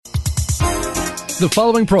The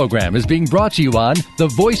following program is being brought to you on the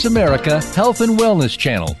Voice America Health and Wellness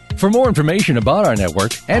channel. For more information about our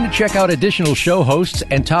network and to check out additional show hosts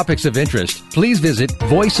and topics of interest, please visit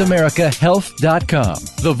voiceamericahealth.com.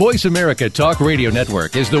 The Voice America Talk Radio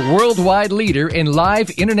Network is the worldwide leader in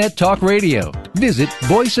live Internet talk radio. Visit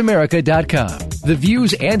voiceamerica.com. The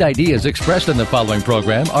views and ideas expressed on the following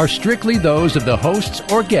program are strictly those of the hosts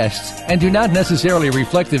or guests and do not necessarily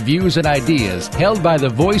reflect the views and ideas held by the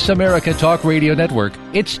Voice America Talk Radio Network,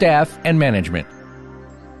 its staff, and management.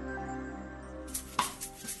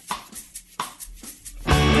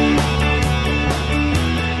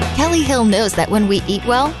 Kelly Hill knows that when we eat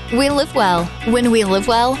well, we live well. When we live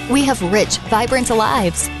well, we have rich, vibrant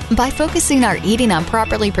lives. By focusing our eating on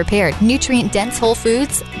properly prepared, nutrient-dense whole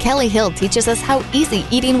foods, Kelly Hill teaches us how easy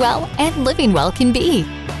eating well and living well can be.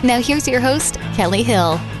 Now here's your host, Kelly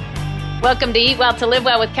Hill. Welcome to Eat Well to Live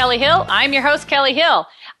Well with Kelly Hill. I'm your host, Kelly Hill.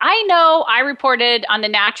 I know I reported on the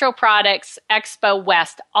Natural Products Expo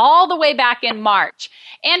West all the way back in March.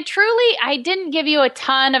 And truly, I didn't give you a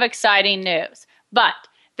ton of exciting news. But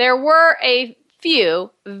there were a few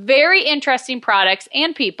very interesting products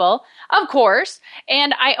and people, of course,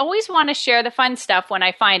 and I always want to share the fun stuff when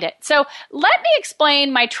I find it. So let me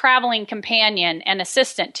explain my traveling companion and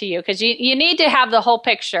assistant to you, because you need to have the whole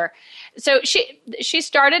picture. So she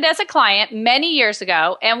started as a client many years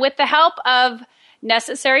ago, and with the help of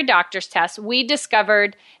necessary doctor's tests, we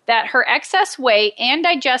discovered that her excess weight and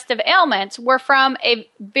digestive ailments were from a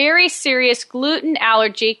very serious gluten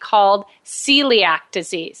allergy called celiac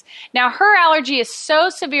disease. Now, her allergy is so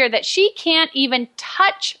severe that she can't even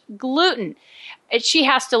touch gluten. She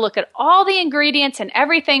has to look at all the ingredients and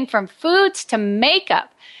everything from foods to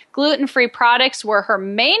makeup. Gluten-free products were her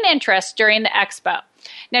main interest during the expo.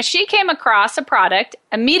 Now, she came across a product,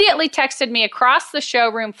 immediately texted me across the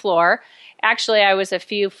showroom floor. Actually, I was a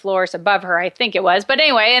few floors above her, I think it was. But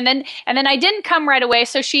anyway, and then I didn't come right away,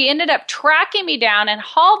 so she ended up tracking me down and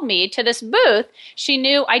hauled me to this booth she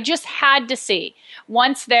knew I just had to see.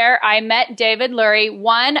 Once there, I met David Lurie,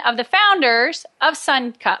 one of the founders of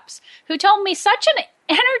Sun Cups, who told me such an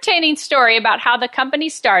entertaining story about how the company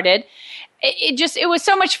started. It was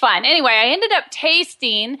so much fun. Anyway, I ended up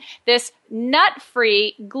tasting this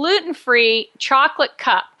nut-free, gluten-free chocolate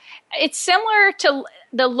cup. It's similar to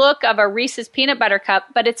the look of a Reese's peanut butter cup,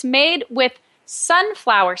 but it's made with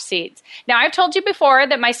sunflower seeds. Now, I've told you before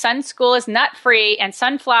that my son's school is nut-free, and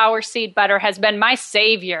sunflower seed butter has been my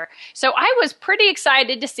savior. So I was pretty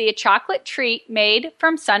excited to see a chocolate treat made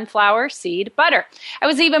from sunflower seed butter. I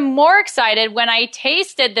was even more excited when I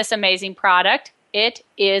tasted this amazing product. It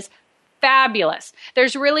is fabulous.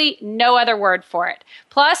 There's really no other word for it.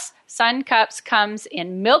 Plus, Sun Cups comes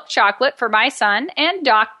in milk chocolate for my son and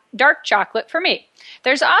dark chocolate for me.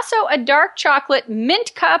 There's also a dark chocolate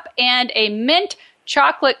mint cup and a mint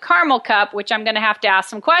chocolate caramel cup, which I'm going to have to ask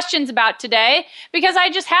some questions about today because I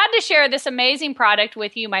just had to share this amazing product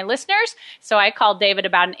with you, my listeners. So I called David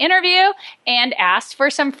about an interview and asked for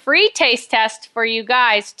some free taste tests for you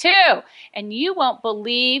guys too. And you won't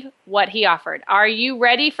believe what he offered. Are you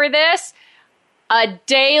ready for this? A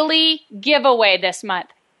daily giveaway this month.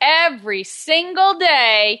 Every single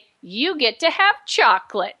day, you get to have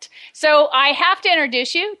chocolate. So I have to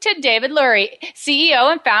introduce you to David Lurie,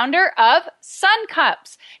 CEO and founder of Sun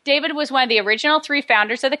Cups. David was one of the original 3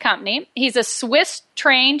 founders of the company. He's a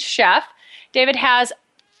Swiss-trained chef. David has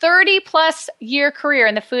 30-plus year career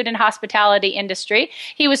in the food and hospitality industry.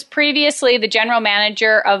 He was previously the general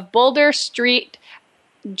manager of Boulder Street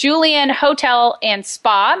Julian Hotel and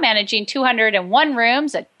Spa, managing 201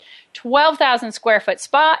 rooms, a 12,000 square foot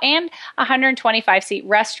spa, and a 125-seat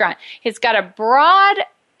restaurant. He's got a broad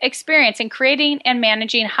experience in creating and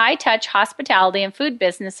managing high-touch hospitality and food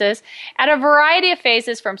businesses at a variety of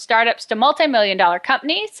phases from startups to multi-million-dollar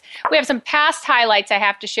companies. We have some past highlights I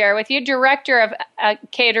have to share with you. Director of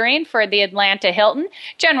catering for the Atlanta Hilton,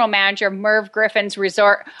 general manager of Merv Griffin's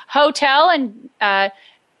Resort Hotel, and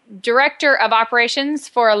director of operations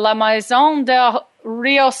for La Maison de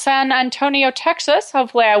Rio San Antonio, Texas.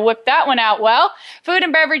 Hopefully I whipped that one out well. Food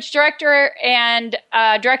and beverage director and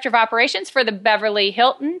director of operations for the Beverly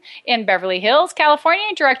Hilton in Beverly Hills, California,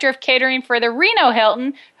 and director of catering for the Reno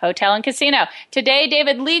Hilton Hotel and Casino. Today,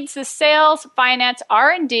 David leads the sales, finance,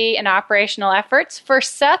 R&D, and operational efforts for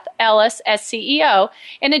Seth Ellis as CEO,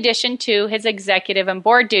 in addition to his executive and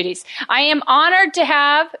board duties. I am honored to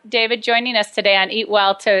have David joining us today on Eat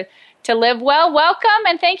Well to Live Well. Welcome,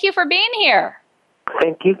 and thank you for being here.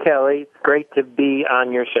 Thank you, Kelly. It's great to be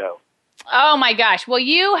on your show. Oh, my gosh. Well,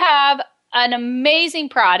 you have an amazing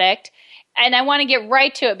product, and I want to get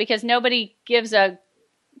right to it because nobody gives a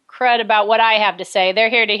crud about what I have to say. They're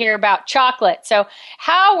here to hear about chocolate. So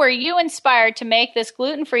how were you inspired to make this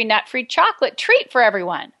gluten-free, nut-free chocolate treat for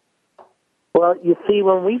everyone? Well, you see,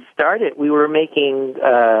 when we started, we were making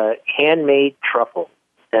handmade truffle,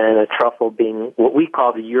 and a truffle being what we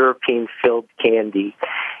call the European-filled candy.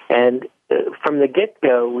 And from the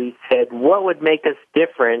get-go, we said, what would make us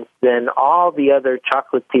different than all the other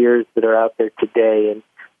chocolatiers that are out there today? And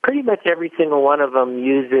pretty much every single one of them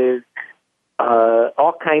uses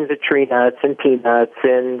all kinds of tree nuts and peanuts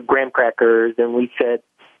and graham crackers. And we said,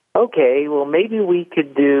 okay, well, maybe we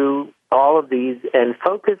could do all of these and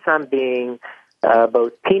focus on being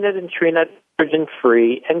both peanut and tree nut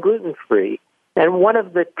allergen-free and gluten-free. And one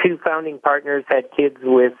of the two founding partners had kids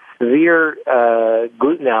with severe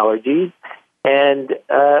gluten allergies, and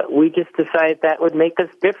we just decided that would make us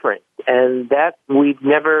different, and that we've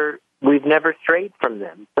never strayed from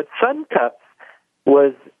them. But Sun Cups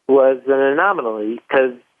was an anomaly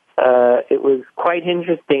because it was quite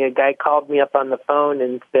interesting. A guy called me up on the phone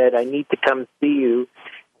and said, "I need to come see you,"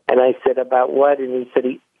 and I said, "About what?" And he said,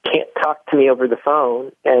 "He can't talk to me over the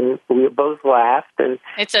phone," and we both laughed. And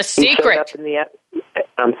it's a secret.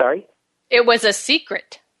 I'm sorry? It was a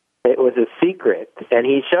secret. It was a secret. And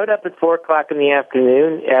he showed up at 4 o'clock in the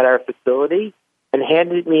afternoon at our facility and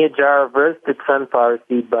handed me a jar of roasted sunflower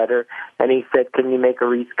seed butter, and he said, "Can you make a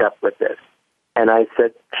Reese cup with this?" And I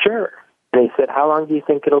said, "Sure." And he said, "How long do you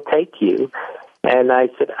think it'll take you?" And I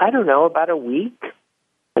said, "I don't know, about a week."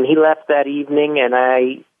 And he left that evening, and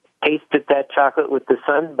I tasted that chocolate with the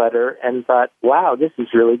sun butter and thought, wow, this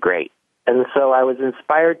is really great. And so I was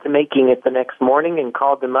inspired to making it the next morning and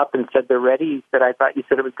called him up and said, "They're ready." He said, "I thought you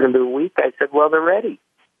said it was going to be a week." I said, "Well, they're ready."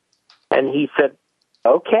 And he said,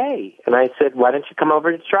 "Okay." And I said, "Why don't you come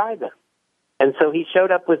over to try them?" And so he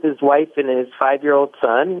showed up with his wife and his 5-year-old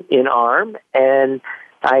son in arm, and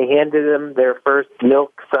I handed them their first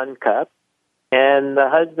milk sun cup. And the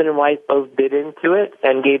husband and wife both bit into it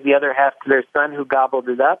and gave the other half to their son, who gobbled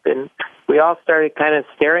it up. And we all started kind of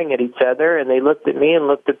staring at each other, and they looked at me and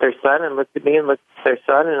looked at their son and looked at me and looked at their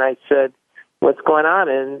son. And I said, "What's going on?"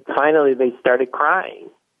 And finally they started crying.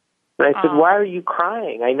 And I said, "Why are you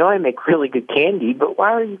crying? I know I make really good candy, but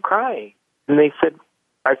why are you crying?" And they said,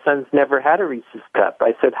 "Our son's never had a Reese's cup."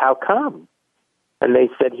 I said, "How come?" And they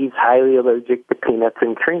said, "He's highly allergic to peanuts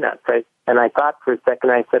and tree nuts." And I thought for a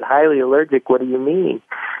second. I said, "Highly allergic? What do you mean?"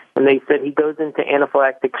 And they said, "He goes into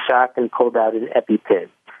anaphylactic shock," and pulled out an EpiPen.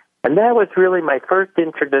 And that was really my first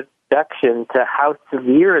introduction to how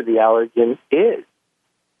severe the allergen is.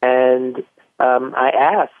 And I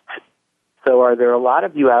asked, "So are there a lot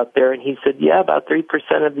of you out there?" And he said, "Yeah, about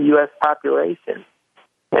 3% of the U.S. population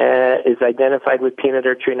is identified with peanut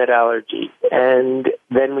or tree nut allergy." And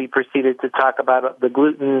then we proceeded to talk about the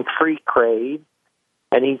gluten-free craze.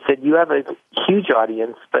 And he said, "You have a huge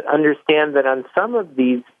audience, but understand that on some of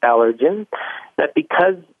these allergens, that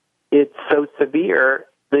because it's so severe,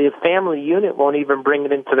 the family unit won't even bring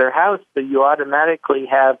it into their house, so you automatically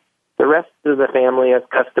have the rest of the family as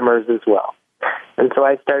customers as well." And so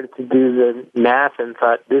I started to do the math and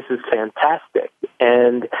thought, this is fantastic.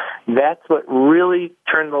 And that's what really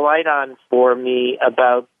turned the light on for me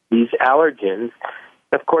about these allergens.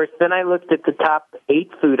 Of course, then I looked at the top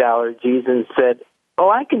 8 food allergies and said, "Oh,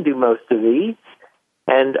 I can do most of these."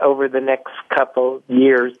 And over the next couple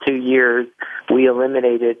years, 2 years, we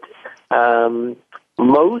eliminated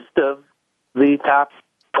most of the top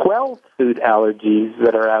 12 food allergies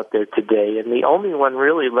that are out there today. And the only one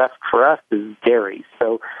really left for us is dairy.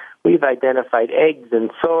 So we've identified eggs and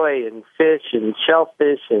soy and fish and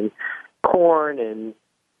shellfish and corn and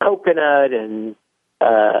coconut and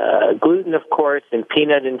gluten, of course, and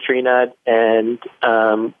peanut and tree nut, and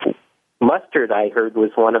mustard, I heard,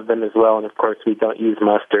 was one of them as well. And, of course, we don't use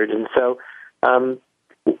mustard. And so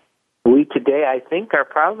we today, I think, are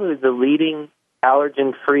probably the leading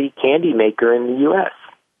allergen-free candy maker in the U.S.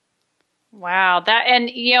 Wow, that, and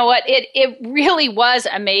you know what? It really was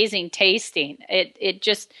amazing tasting.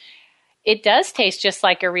 It does taste just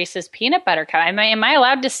like a Reese's peanut butter cup. Am I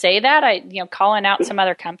allowed to say that? Calling out some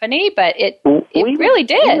other company, but it really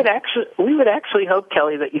did. We would actually hope,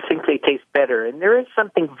 Kelly, that you think they taste better. And there is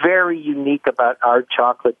something very unique about our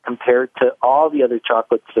chocolate compared to all the other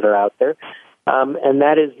chocolates that are out there, and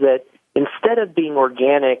that is that instead of being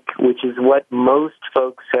organic, which is what most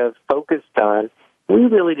folks have focused on, we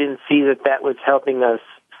really didn't see that was helping us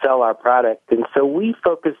sell our product. And so we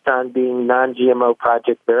focused on being non-GMO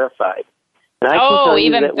project verified. And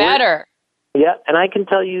even better. Yeah, and I can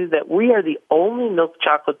tell you that we are the only milk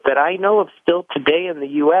chocolate that I know of still today in the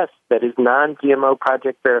U.S. that is non-GMO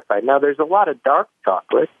project verified. Now, there's a lot of dark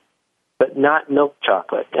chocolate, but not milk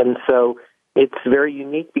chocolate. And so it's very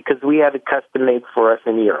unique because we have it custom made for us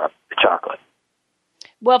in Europe, the chocolate.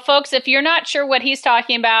 Well, folks, if you're not sure what he's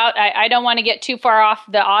talking about, I don't want to get too far off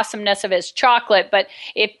the awesomeness of his chocolate, but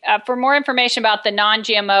if for more information about the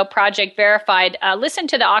non-GMO Project Verified, listen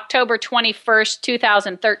to the October 21st,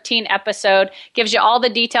 2013 episode. Gives you all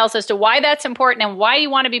the details as to why that's important and why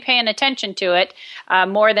you want to be paying attention to it,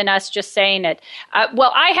 more than us just saying it.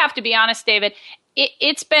 Well, I have to be honest, David,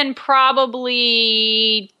 it's been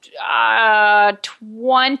probably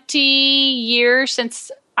 20 years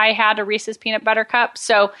since I had a Reese's Peanut Butter Cup.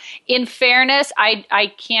 So in fairness,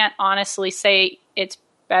 I can't honestly say it's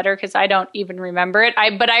better because I don't even remember it.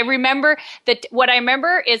 But I remember that what I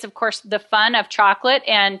remember is, of course, the fun of chocolate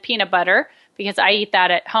and peanut butter, because I eat that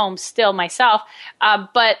at home still myself.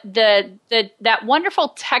 But that wonderful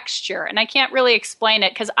texture, and I can't really explain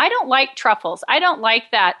it because I don't like truffles. I don't like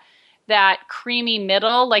that creamy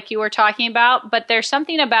middle like you were talking about. But there's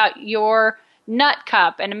something about your nut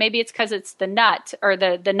cup, and maybe it's because it's the nut or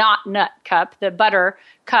the not nut cup, the butter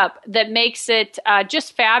cup, that makes it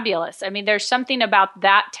just fabulous. I mean, there's something about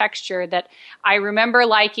that texture that I remember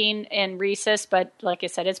liking in Reese's, but like I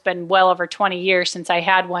said, it's been well over 20 years since I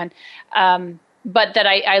had one. But that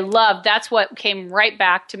I love. That's what came right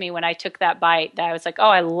back to me when I took that bite. That I was like, oh,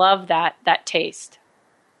 I love that taste.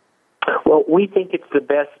 Well, we think it's the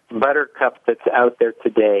best butter cup that's out there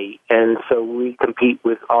today, and so we compete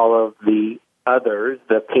with all of the others,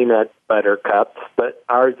 the peanut butter cups, but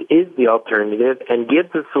ours is the alternative and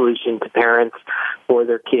gives a solution to parents for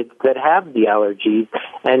their kids that have the allergies.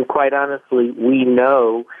 And quite honestly, we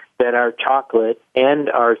know that our chocolate and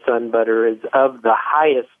our sun butter is of the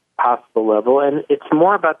highest possible level, and it's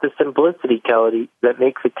more about the simplicity, Kelly, that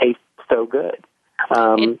makes it taste so good.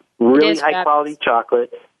 Really high-quality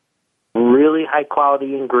chocolate, really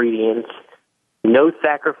high-quality ingredients, no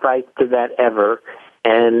sacrifice to that ever,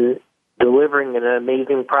 and delivering an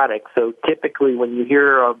amazing product. So typically when you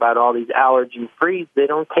hear about all these allergen-free, they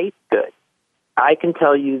don't taste good. I can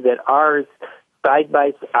tell you that ours,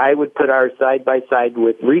 I would put ours side by side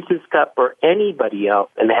with Reese's Cup or anybody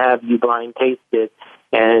else and have you blind taste it,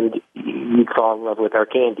 and you'd fall in love with our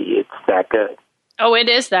candy. It's that good. Oh, it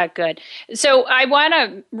is that good. So I want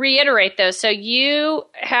to reiterate those. So you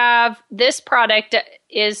have this product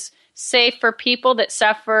is safe for people that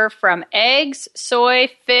suffer from eggs,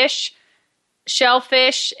 soy, fish,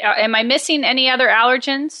 shellfish. Am I missing any other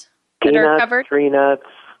allergens that are covered? Tree nuts,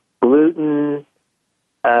 gluten,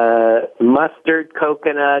 mustard,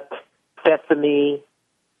 coconut, sesame.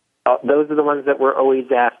 Those are the ones that we're always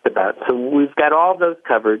asked about. So we've got all those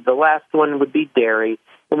covered. The last one would be dairy.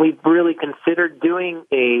 And we've really considered doing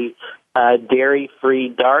a dairy-free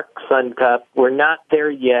dark sun cup. We're not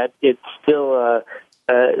there yet. It's still a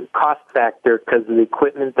cost factor because of the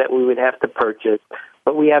equipment that we would have to purchase.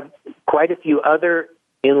 But we have quite a few other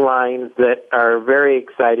inlines that are very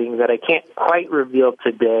exciting that I can't quite reveal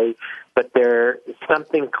today, but they're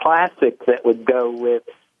something classic that would go with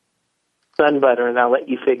sun butter, and I'll let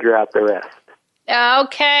you figure out the rest.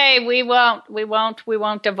 Okay, we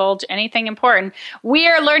won't divulge anything important. We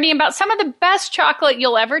are learning about some of the best chocolate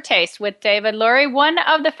you'll ever taste with David Lurie, one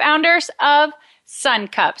of the founders of Sun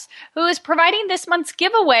Cups, who is providing this month's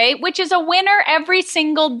giveaway, which is a winner every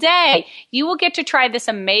single day. You will get to try this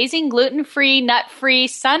amazing gluten-free, nut-free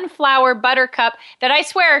sunflower butter cup that I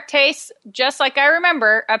swear tastes just like I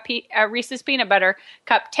remember a Reese's Peanut Butter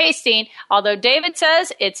Cup tasting, although David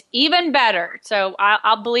says it's even better. So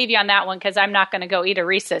I'll believe you on that one because I'm not going to go eat a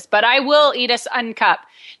Reese's, but I will eat a Sun Cup.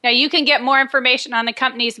 Now, you can get more information on the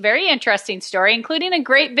company's very interesting story, including a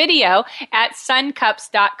great video at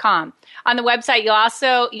suncups.com. On the website,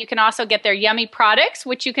 you can also get their yummy products,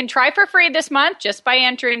 which you can try for free this month just by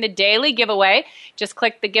entering the daily giveaway. Just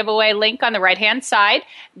click the giveaway link on the right-hand side.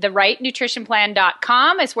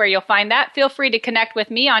 TheRightNutritionPlan.com is where you'll find that. Feel free to connect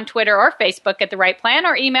with me on Twitter or Facebook at The Right Plan,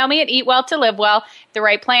 or email me at eatwelltolivewell, The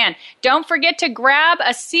Right Plan. Don't forget to grab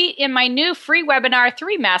a seat in my new free webinar,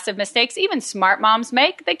 3 Massive Mistakes Even Smart Moms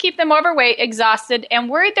Make that keep them overweight, exhausted, and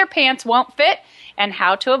worried their pants won't fit, and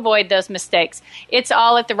how to avoid those mistakes. It's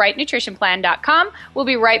all at therightnutritionplan.com. We'll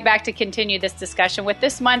be right back to continue this discussion with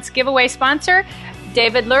this month's giveaway sponsor,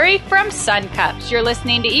 David Lurie from Sun Cups. You're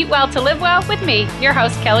listening to Eat Well to Live Well with me, your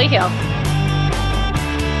host, Kelly Hill.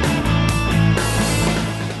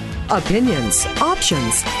 Opinions,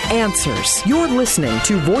 options, answers. You're listening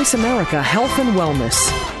to Voice America Health and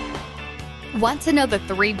Wellness. Want to know the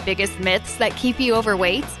 3 biggest myths that keep you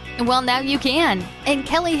overweight? Well, now you can. In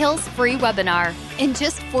Kelly Hill's free webinar. In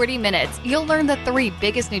just 40 minutes, you'll learn the 3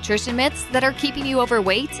 biggest nutrition myths that are keeping you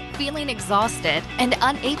overweight, feeling exhausted, and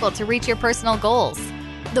unable to reach your personal goals.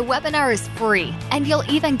 The webinar is free, and you'll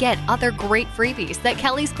even get other great freebies that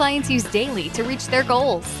Kelly's clients use daily to reach their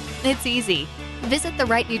goals. It's easy. Visit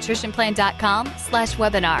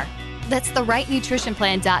therightnutritionplan.com/webinar. That's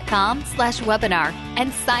therightnutritionplan.com/webinar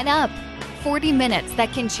and sign up. 40 minutes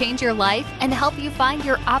that can change your life and help you find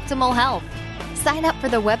your optimal health. Sign up for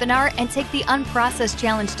the webinar and take the Unprocessed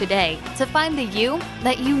Challenge today to find the you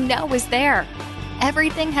that you know is there.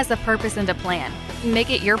 Everything has a purpose and a plan. Make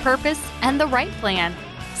it your purpose and the right plan.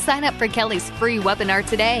 Sign up for Kelly's free webinar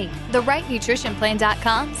today.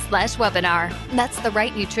 therightnutritionplan.com/webinar. That's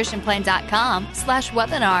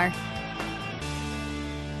therightnutritionplan.com/webinar.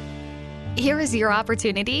 Here is your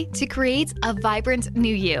opportunity to create a vibrant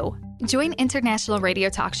new you. Join international radio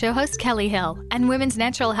talk show host Kelly Hill and women's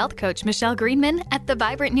natural health coach Michelle Greenman at the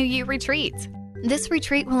Vibrant New You Retreat. This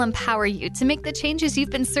retreat will empower you to make the changes you've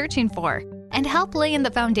been searching for and help lay in the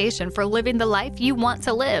foundation for living the life you want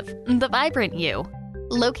to live, the Vibrant You.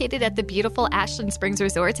 Located at the beautiful Ashland Springs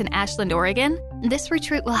Resort in Ashland, Oregon, this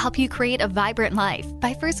retreat will help you create a vibrant life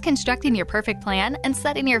by first constructing your perfect plan and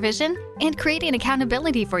setting your vision and creating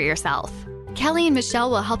accountability for yourself. Kelly and Michelle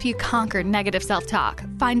will help you conquer negative self-talk,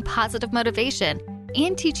 find positive motivation,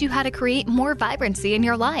 and teach you how to create more vibrancy in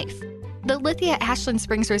your life. The Lithia Ashland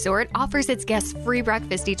Springs Resort offers its guests free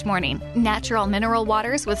breakfast each morning, natural mineral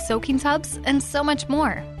waters with soaking tubs, and so much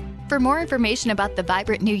more. For more information about the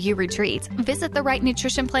Vibrant New You Retreat, visit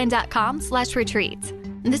therightnutritionplan.com/retreat.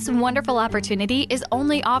 This wonderful opportunity is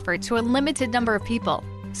only offered to a limited number of people,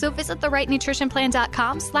 so visit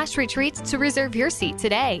therightnutritionplan.com/retreat to reserve your seat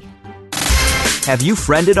today. Have you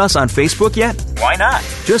friended us on Facebook yet? Why not?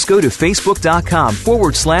 Just go to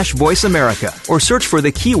facebook.com/Voice America or search for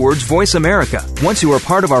the keywords Voice America. Once you are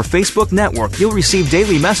part of our Facebook network, you'll receive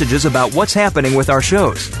daily messages about what's happening with our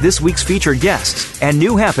shows, this week's featured guests, and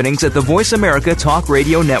new happenings at the Voice America Talk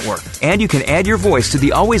Radio Network. And you can add your voice to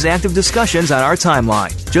the always active discussions on our timeline.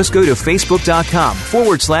 Just go to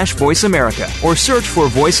facebook.com/Voice America or search for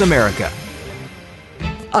Voice America.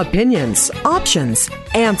 Opinions, options,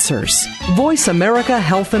 answers. Voice America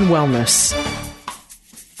Health and Wellness.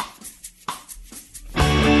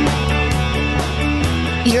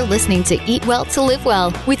 You're listening to Eat Well to Live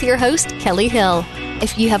Well with your host, Kelly Hill.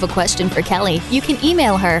 If you have a question for Kelly, you can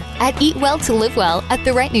email her at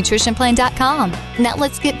eatwelltolivewell@therightnutritionplan.com. Now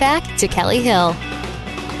let's get back to Kelly Hill.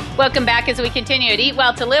 Welcome back as we continue at Eat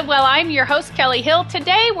Well to Live Well. I'm your host, Kelly Hill.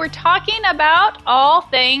 Today we're talking about all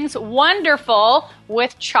things wonderful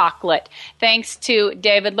with chocolate. Thanks to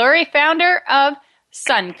David Lurie, founder of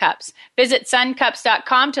Sun Cups. Visit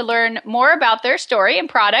suncups.com to learn more about their story and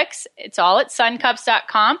products. It's all at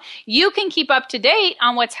suncups.com. You can keep up to date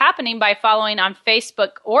on what's happening by following on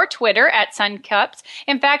Facebook or Twitter at Sun Cups.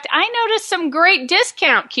 In fact, I noticed some great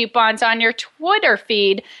discount coupons on your Twitter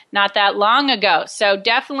feed not that long ago. So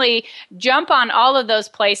definitely jump on all of those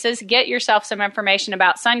places. Get yourself some information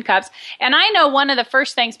about Sun Cups. And I know one of the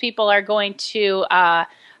first things people are going to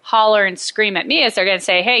holler and scream at me is they're going to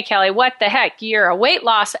say, hey, Kelly, what the heck? You're a weight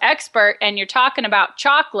loss expert and you're talking about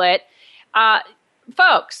chocolate.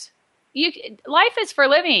 Folks, life is for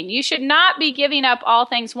living. You should not be giving up all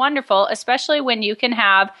things wonderful, especially when you can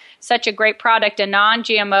have such a great product, a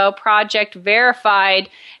non-GMO, project verified,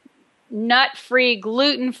 nut-free,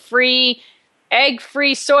 gluten-free,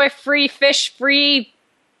 egg-free, soy-free, fish-free.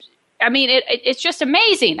 I mean, it's just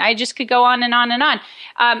amazing. I just could go on and on and on.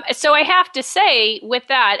 So I have to say with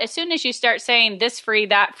that, as soon as you start saying this free,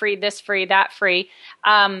 that free, this free, that free,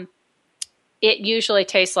 it usually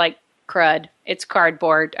tastes like crud. It's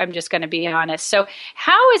cardboard. I'm just going to be honest. So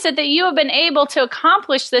how is it that you have been able to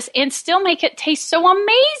accomplish this and still make it taste so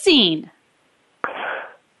amazing?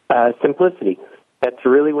 Simplicity. That's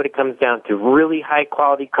really what it comes down to. Really high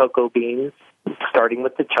quality cocoa beans, starting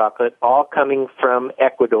with the chocolate, all coming from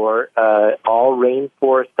Ecuador, all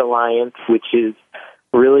Rainforest Alliance, which is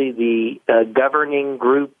really the governing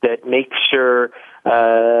group that makes sure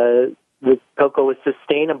the cocoa is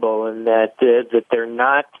sustainable and that they're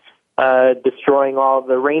not destroying all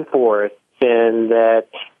the rainforests, and that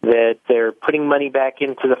they're putting money back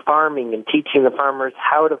into the farming and teaching the farmers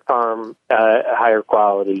how to farm higher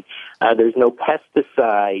quality. There's no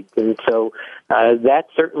pesticides, and so that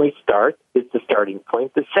certainly is the starting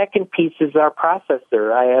point. The second piece is our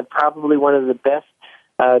processor. I have probably one of the best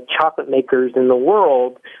chocolate makers in the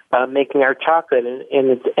world making our chocolate, and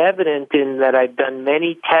it's evident in that I've done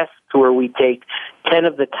many tests where we take 10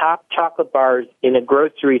 of the top chocolate bars in a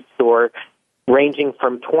grocery store, ranging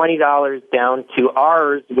from $20 down to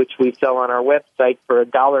ours, which we sell on our website for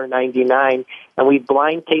 $1.99, and we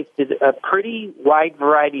blind tasted a pretty wide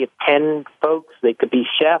variety of 10 folks. They could be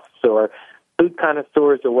chefs or food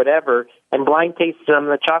connoisseurs or whatever, and blind taste some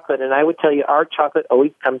of the chocolate, and I would tell you our chocolate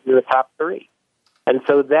always comes in the top 3. And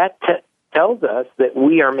so that tells us that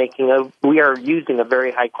we are using a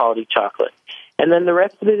very high-quality chocolate. And then the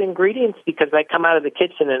rest of the ingredients, because I come out of the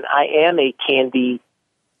kitchen and I am a candy,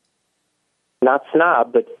 not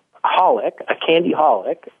snob, but a candy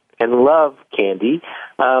holic, and love candy,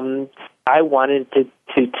 I wanted to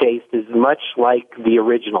taste as much like the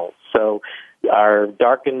originals. So our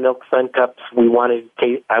darkened milk Sun Cups, I wanted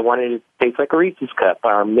it to taste like a Reese's cup.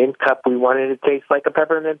 Our mint cup, we wanted it to taste like a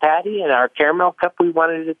peppermint patty, and our caramel cup, we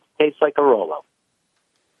wanted it to taste like a Rolo.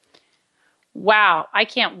 Wow, I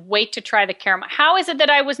can't wait to try the caramel. How is it that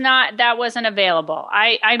that wasn't available?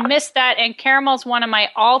 I missed that, and caramel's one of my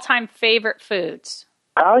all-time favorite foods.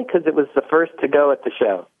 Probably because it was the first to go at the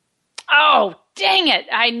show. Oh, dang it.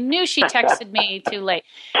 I knew she texted me too late.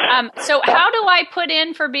 So how do I put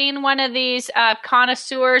in for being one of these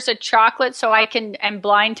connoisseurs of chocolate so I can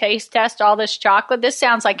blind taste test all this chocolate? This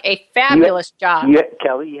sounds like a fabulous job.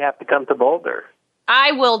 Kelly, you have to come to Boulder.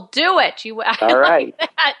 I will do it. All right.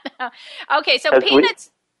 Okay, so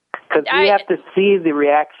peanuts. Because we have to see the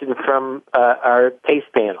reaction from our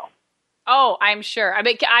taste panel. Oh, I'm sure. I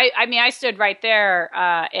mean, I stood right there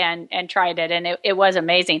and tried it, and it was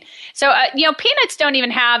amazing. So, peanuts don't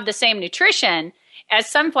even have the same nutrition as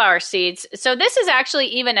sunflower seeds. So this is actually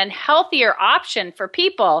even a healthier option for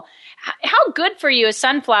people. How good for you is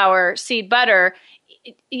sunflower seed butter?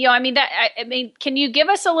 Can you give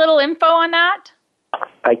us a little info on that?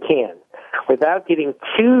 I can. Without getting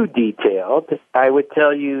too detailed, I would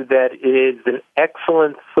tell you that it is an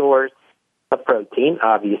excellent source of protein,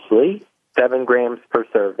 obviously, 7 grams per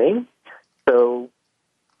serving. So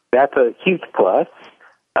that's a huge plus.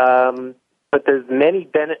 But there's many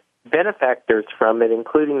benefactors from it,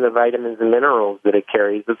 including the vitamins and minerals that it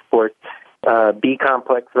carries. Of course,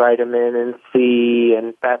 B-complex vitamin and C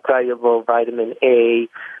and fat-soluble vitamin A.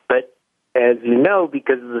 But as you know,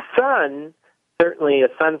 because of the sun, certainly a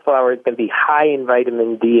sunflower is going to be high in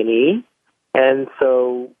vitamin D and E. And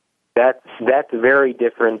so that's very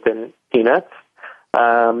different than peanuts.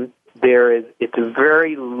 It's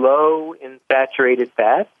very low in saturated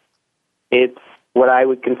fat. It's what I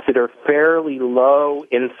would consider fairly low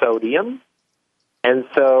in sodium. And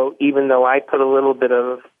so even though I put a little bit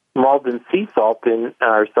of Malden sea salt in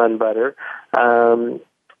our sun butter,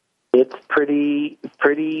 it's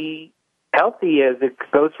pretty healthy as it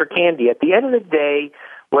goes for candy. At the end of the day,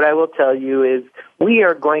 what I will tell you is we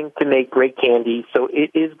are going to make great candy, so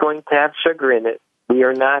it is going to have sugar in it. We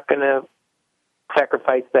are not going to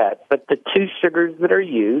sacrifice that. But the 2 sugars that are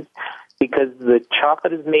used, because the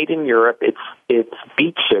chocolate is made in Europe, it's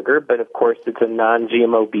beet sugar, but of course it's a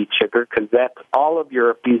non-GMO beet sugar because all of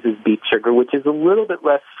Europe uses beet sugar, which is a little bit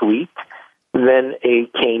less sweet than a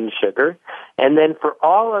cane sugar. And then for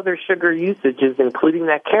all other sugar usages, including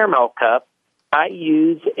that caramel cup, I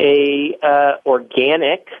use a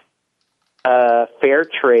organic, fair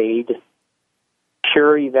trade,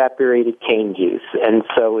 pure evaporated cane juice. And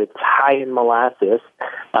so it's high in molasses,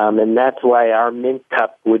 and that's why our mint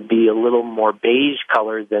cup would be a little more beige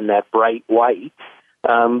color than that bright white,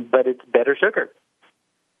 but it's better sugar.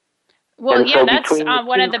 Well, yeah, that's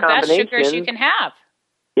one of the best sugars you can have.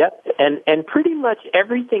 Yep, and pretty much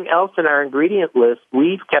everything else in our ingredient list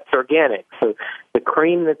we've kept organic. So the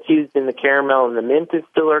cream that's used in the caramel and the mint is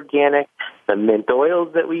still organic. The mint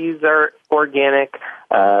oils that we use are organic.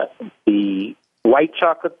 The white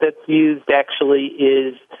chocolate that's used actually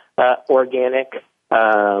is organic.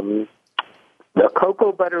 The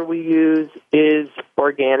cocoa butter we use is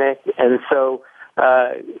organic, and so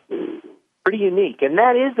pretty unique. And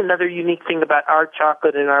that is another unique thing about our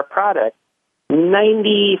chocolate and our product.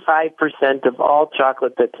 95% of all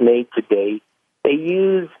chocolate that's made today, they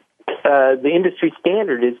use, the industry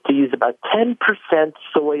standard is to use about 10%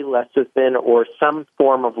 soy lecithin or some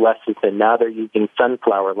form of lecithin. Now they're using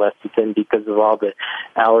sunflower lecithin because of all the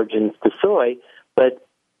allergens to soy, but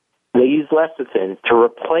they use lecithin to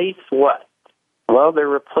replace what? Well, they're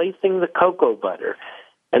replacing the cocoa butter.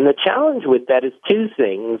 And the challenge with that is 2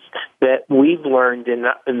 things that we've learned in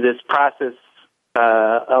this process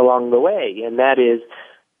along the way, and that is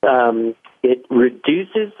it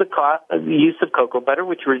reduces the cost of the use of cocoa butter,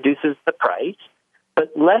 which reduces the price,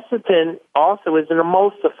 but lecithin also is an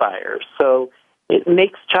emulsifier, so it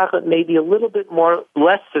makes chocolate maybe a little bit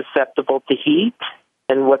less susceptible to heat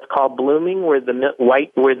and what's called blooming, where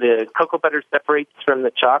the cocoa butter separates from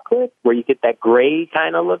the chocolate, where you get that gray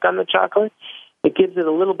kind of look on the chocolate. It gives it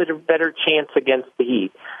a little bit of better chance against the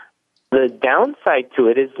heat. The downside to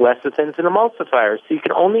it is lecithin's an emulsifier, so you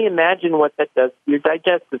can only imagine what that does to your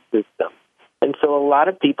digestive system. And so a lot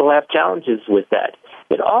of people have challenges with that.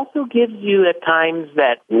 It also gives you at times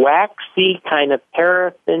that waxy kind of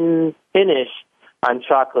paraffin finish on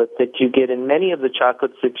chocolate that you get in many of the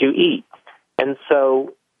chocolates that you eat. And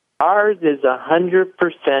so ours is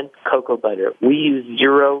 100% cocoa butter. We use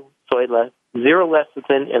zero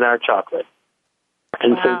lecithin in our chocolate.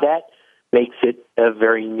 And so that makes it a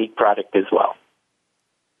very unique product as well.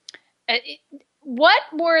 What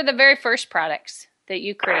were the very first products that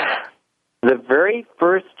you created? The very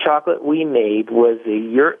first chocolate we made was a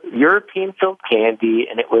European-filled candy,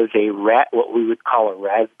 and it was what we would call a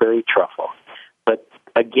raspberry truffle. But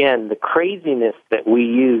again, the craziness that we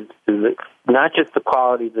used is not just the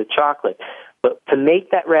quality of the chocolate, but to make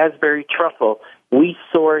that raspberry truffle, we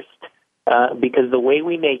sourced, because the way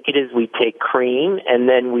we make it is we take cream and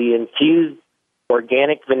then we infuse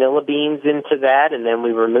organic vanilla beans into that, and then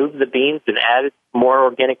we remove the beans and added more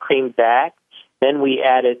organic cream back. Then we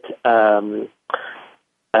added a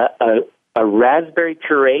raspberry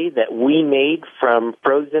puree that we made from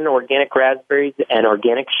frozen organic raspberries and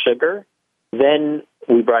organic sugar. Then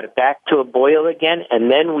we brought it back to a boil again,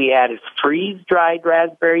 and then we added freeze-dried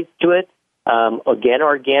raspberries to it, again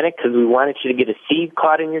organic, because we wanted you to get a seed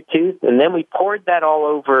caught in your tooth. And then we poured that all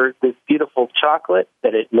over this beautiful chocolate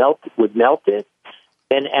that would melt it,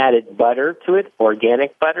 then added butter to it,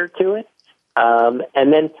 organic butter to it.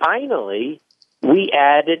 And then finally, we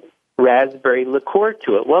added raspberry liqueur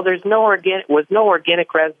to it. Well, was no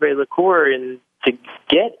organic raspberry liqueur to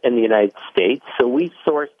get in the United States, so we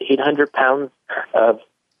sourced 800 pounds of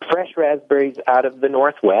fresh raspberries out of the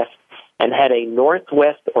Northwest and had a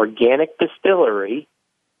Northwest organic distillery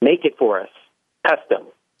make it for us, custom.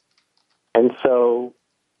 And so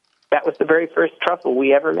that was the very first truffle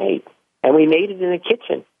we ever made. And we made it in the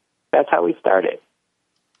kitchen. That's how we started.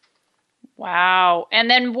 Wow. And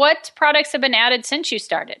then what products have been added since you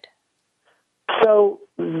started? So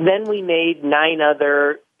then we made 9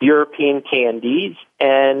 other European candies,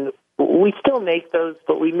 and we still make those,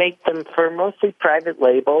 but we make them for mostly private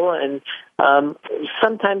label, and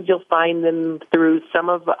sometimes you'll find them through some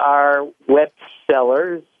of our web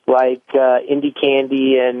sellers, like Indie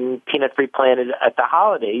Candy and Peanut Free Planet. At the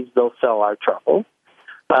holidays, they'll sell our truffle.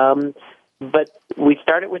 But we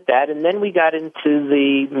started with that, and then we got into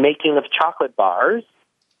the making of chocolate bars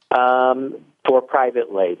for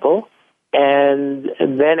private label. And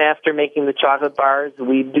then after making the chocolate bars,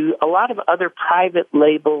 we do a lot of other private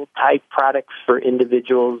label type products for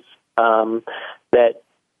individuals that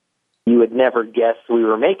you would never guess we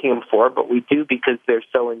were making them for, but we do because they're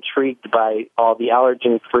so intrigued by all the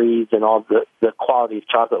allergen-frees and all the quality of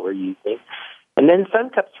chocolate we're using. And then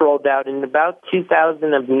Sun Cups rolled out in about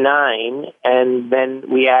 2009, and then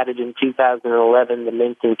we added in 2011 the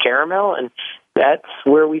mint and caramel, and that's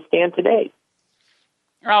where we stand today.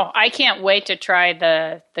 Oh, I can't wait to try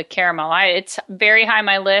the caramel. It's very high on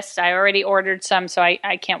my list. I already ordered some, so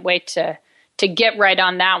I can't wait to get right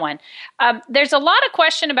on that one. There's a lot of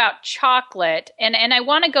question about chocolate, and I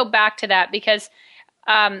want to go back to that because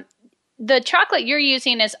the chocolate you're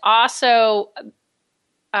using is also,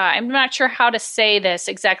 I'm not sure how to say this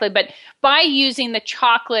exactly, but by using the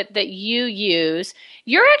chocolate that you use,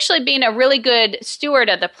 you're actually being a really good steward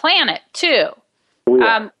of the planet, too.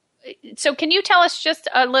 Yeah. So can you tell us just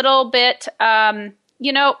a little bit,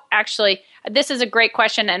 actually, this is a great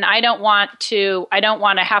question, and I don't want to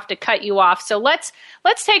have to cut you off. So let's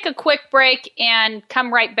take a quick break and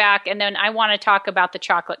come right back, and then I want to talk about the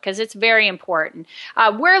chocolate because it's very important.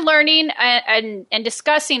 We're learning and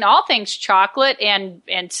discussing all things chocolate and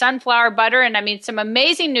sunflower butter, and I mean some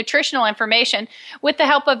amazing nutritional information with the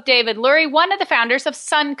help of David Lurie, one of the founders of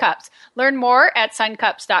Sun Cups. Learn more at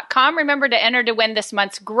suncups.com. Remember to enter to win this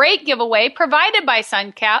month's great giveaway provided by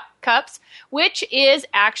Sun Cups, which is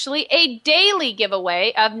actually a daily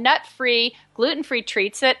giveaway of nut-free, gluten-free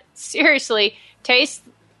treats that seriously taste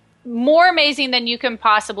more amazing than you can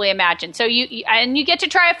possibly imagine. So you get to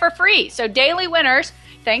try it for free. So daily winners,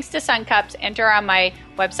 thanks to Sun Cups, enter on my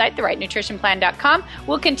website, therightnutritionplan.com.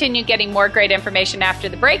 We'll continue getting more great information after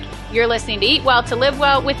the break. You're listening to Eat Well to Live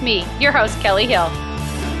Well with me, your host, Kelly Hill.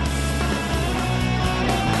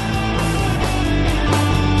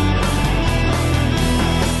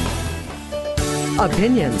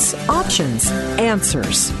 Opinions, options,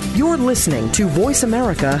 answers. You're listening to Voice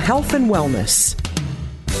America Health and Wellness.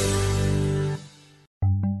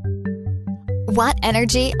 Want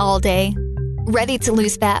energy all day? Ready to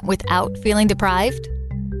lose fat without feeling deprived?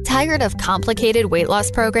 Tired of complicated weight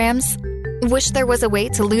loss programs? Wish there was a way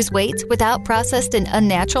to lose weight without processed and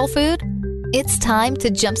unnatural food? It's time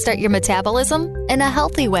to jumpstart your metabolism in a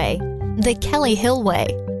healthy way, the Kelly Hill way.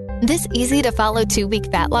 This easy-to-follow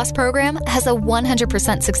 2-week fat loss program has a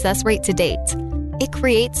 100% success rate to date. It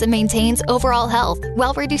creates and maintains overall health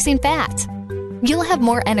while reducing fat. You'll have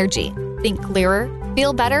more energy, think clearer,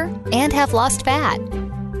 feel better, and have lost fat.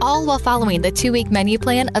 All while following the 2-week menu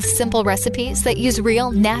plan of simple recipes that use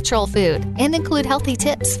real, natural food and include healthy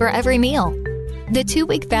tips for every meal. The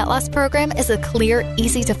 2-week fat loss program is a clear,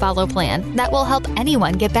 easy-to-follow plan that will help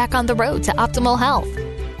anyone get back on the road to optimal health.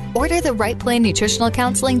 Order the Right Plan Nutritional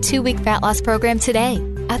Counseling 2-week fat loss program today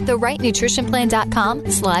at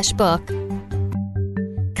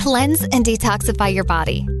therightnutritionplan.com/book. Cleanse and detoxify your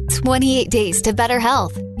body. 28 Days to Better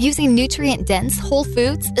Health using nutrient-dense whole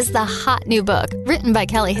foods is the hot new book written by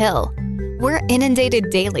Kelly Hill. We're inundated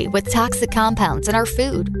daily with toxic compounds in our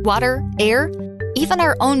food, water, air, even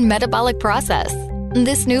our own metabolic process. In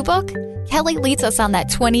this new book, Kelly leads us on that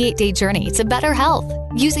 28-day journey to better health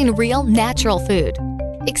using real, natural food.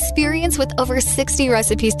 Experience with over 60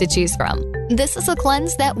 recipes to choose from. This is a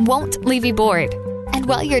cleanse that won't leave you bored. And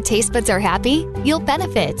while your taste buds are happy, you'll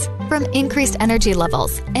benefit from increased energy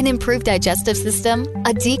levels, an improved digestive system,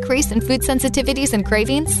 a decrease in food sensitivities and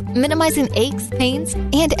cravings, minimizing aches, pains,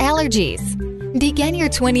 and allergies. Begin your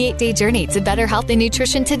 28-day journey to better health and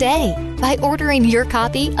nutrition today by ordering your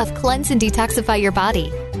copy of Cleanse and Detoxify Your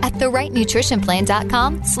Body at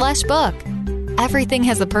therightnutritionplan.com/book. Everything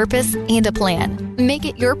has a purpose and a plan. Make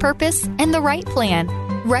it your purpose and the right plan.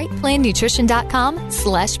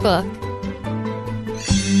 rightplannutrition.com/book.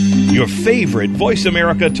 Your favorite Voice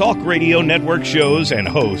America Talk Radio Network shows and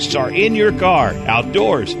hosts are in your car,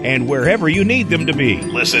 outdoors, and wherever you need them to be.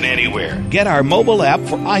 Listen anywhere. Get our mobile app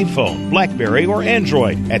for iPhone, BlackBerry, or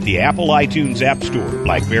Android at the Apple iTunes App Store,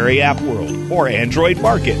 BlackBerry App World, or Android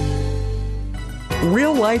Market.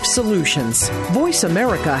 Real life solutions. Voice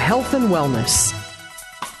America Health and Wellness.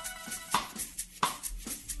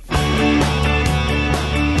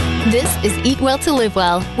 This is Eat Well to Live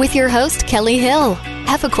Well with your host, Kelly Hill.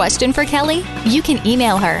 Have a question for Kelly? You can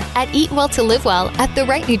email her at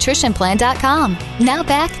eatwelltolivewell@therightnutritionplan.com. Now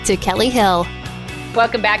back to Kelly Hill.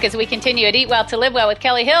 Welcome back as we continue at Eat Well to Live Well with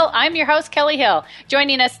Kelly Hill. I'm your host, Kelly Hill.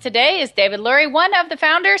 Joining us today is David Lurie, one of the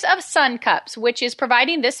founders of Sun Cups, which is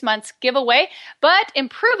providing this month's giveaway, but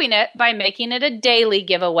improving it by making it a daily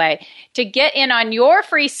giveaway. To get in on your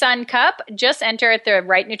free Sun Cup, just enter at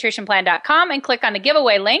therightnutritionplan.com and click on the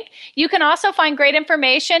giveaway link. You can also find great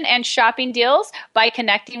information and shopping deals by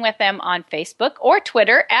connecting with them on Facebook or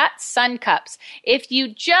Twitter at Sun Cups. If you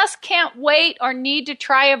just can't wait or need to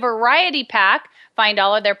try a variety pack, find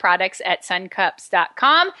all of their products at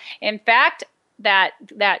suncups.com. In fact, that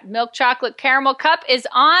milk chocolate caramel cup is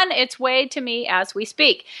on its way to me as we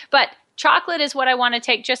speak. But chocolate is what I want to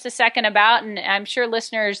take just a second about, and I'm sure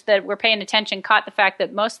listeners that were paying attention caught the fact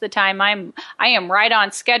that most of the time I am right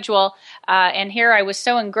on schedule. And here I was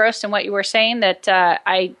so engrossed in what you were saying that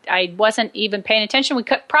I wasn't even paying attention. We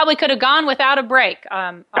probably could have gone without a break,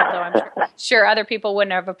 although I'm sure other people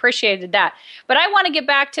wouldn't have appreciated that. But I want to get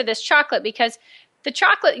back to this chocolate because the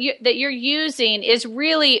chocolate that you're using is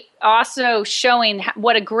really also showing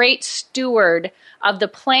what a great steward of the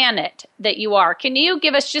planet that you are. Can you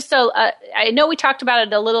give us just I know we talked about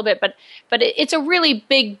it a little bit, but it's a really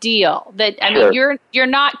big deal. That I mean, you're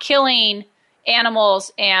not killing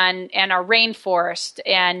animals and our rainforest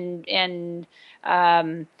and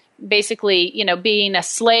basically, being a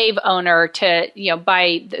slave owner to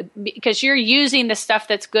because you're using the stuff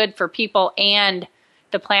that's good for people and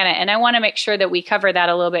the planet. And I want to make sure that we cover that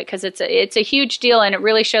a little bit because it's a huge deal and it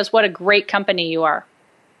really shows what a great company you are.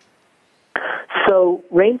 So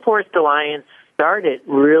Rainforest Alliance started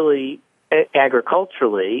really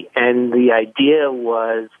agriculturally, and the idea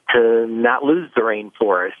was to not lose the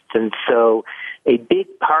rainforest. And so a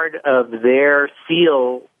big part of their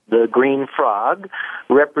seal, the green frog,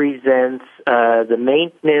 represents the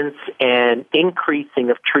maintenance and increasing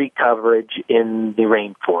of tree coverage in the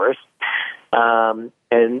rainforest.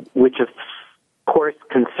 And which of course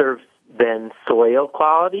conserves then soil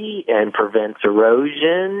quality and prevents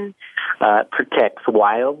erosion, protects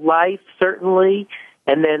wildlife certainly,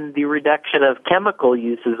 and then the reduction of chemical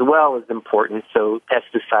use as well is important, so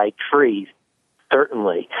pesticide free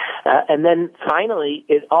certainly. And then finally,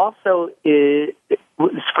 it also is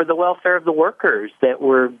for the welfare of the workers that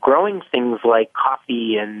were growing things like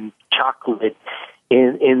coffee and chocolate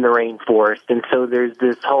in the rainforest, and so there's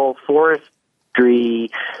this whole forestry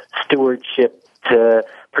stewardship to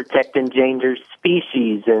protect endangered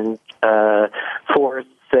species and forests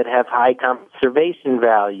that have high conservation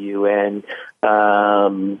value and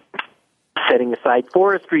setting aside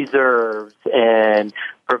forest reserves and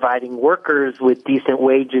providing workers with decent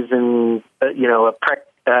wages and,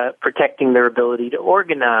 protecting their ability to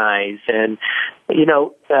organize. And,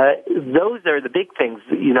 those are the big things,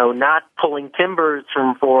 not pulling timbers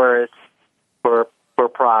from forests for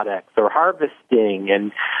products or harvesting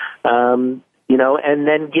and, and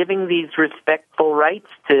then giving these respectful rights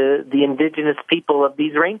to the indigenous people of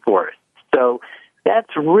these rainforests. So that's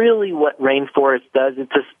really what Rainforest does.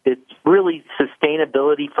 It's really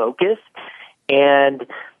sustainability focused, and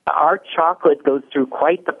our chocolate goes through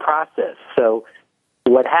quite the process. So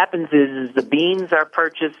what happens is the beans are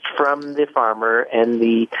purchased from the farmer, and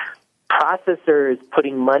the processor is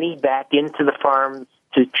putting money back into the farms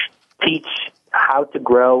to teach how to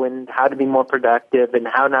grow and how to be more productive and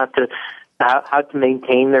how to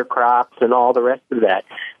maintain their crops and all the rest of that.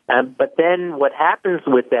 But then what happens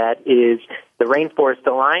with that is the Rainforest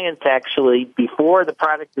Alliance actually, before the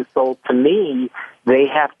product is sold to me, they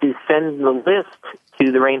have to send the list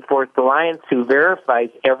to the Rainforest Alliance, who verifies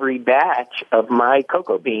every batch of my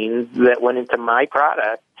cocoa beans that went into my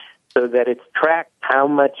product, so that it's tracked how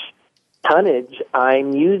much tonnage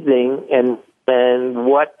I'm using and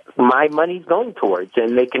what my money's going towards,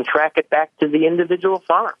 and they can track it back to the individual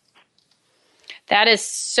farm. That is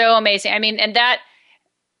so amazing. I mean, and that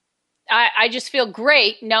I just feel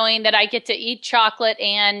great knowing that I get to eat chocolate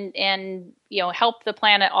and help the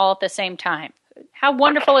planet all at the same time. How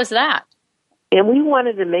wonderful is that? And we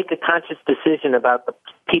wanted to make a conscious decision about the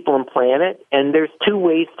people and planet, and there's two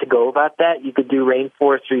ways to go about that. You could do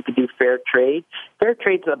rainforest or you could do fair trade. Fair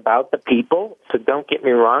trade's about the people, so don't get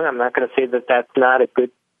me wrong. I'm not going to say that that's not a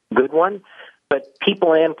good one, but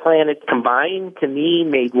people and planet combined, to me,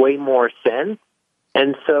 made way more sense.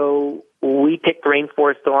 And so we picked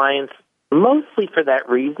Rainforest Alliance mostly for that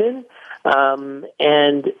reason.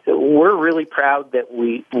 And we're really proud that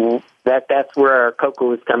that's where our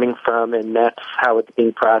cocoa is coming from, and that's how it's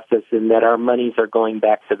being processed, and that our monies are going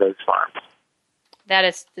back to those farms. That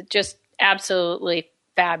is just absolutely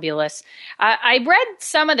fabulous. I read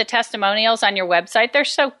some of the testimonials on your website. They're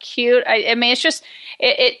so cute. I mean, it's just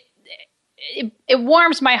it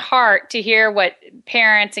warms my heart to hear what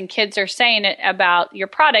parents and kids are saying about your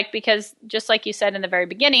product, because just like you said in the very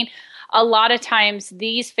beginning, a lot of times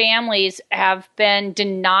these families have been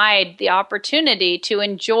denied the opportunity to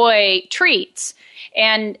enjoy treats.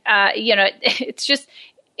 And,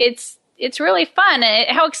 it's really fun. And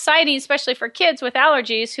how exciting, especially for kids with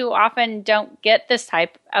allergies who often don't get this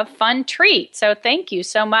type of fun treat. So thank you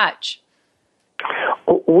so much.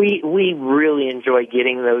 We really enjoy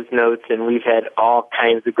getting those notes, and we've had all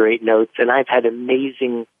kinds of great notes. And I've had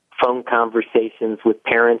amazing phone conversations with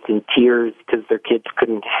parents in tears because their kids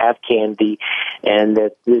couldn't have candy, and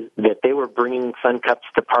that they were bringing Sun Cups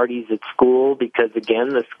to parties at school because, again,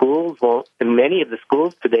 the schools won't, and many of the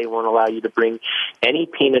schools today won't allow you to bring any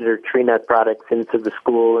peanut or tree nut products into the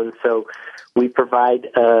school. And so we provide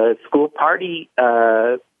a school party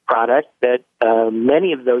product that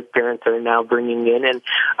many of those parents are now bringing in. And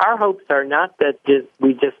our hopes are not that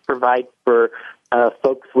we just provide for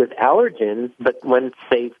folks with allergens, but once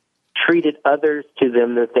they've treated others to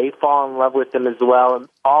them, that they fall in love with them as well, and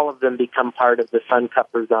all of them become part of the Sun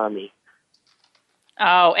Cuppers Army.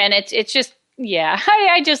 Oh, and it's just, yeah,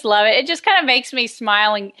 I just love it. It just kind of makes me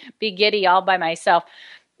smile and be giddy all by myself.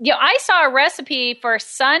 I saw a recipe for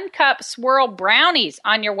Sun Cup Swirl Brownies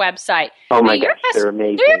on your website. Oh, my gosh, they're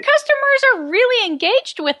amazing. Your customers are really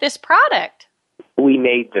engaged with this product. We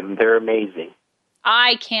made them. They're amazing.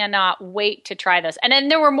 I cannot wait to try this. And then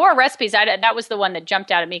there were more recipes. That was the one that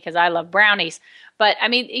jumped out at me because I love brownies. But, I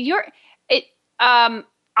mean,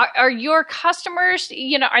 are your customers,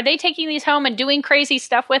 are they taking these home and doing crazy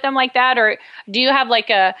stuff with them like that? Or do you have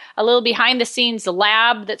like a little behind-the-scenes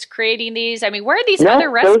lab that's creating these? I mean, where are these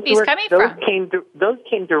other recipes coming from? Those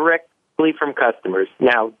came directly from customers.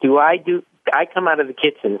 Now, I come out of the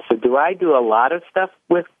kitchen, so do I do a lot of stuff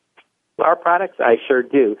with our products? I sure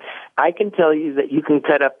do. I can tell you that you can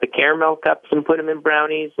cut up the caramel cups and put them in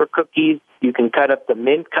brownies or cookies. You can cut up the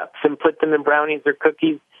mint cups and put them in brownies or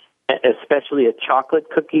cookies, especially a chocolate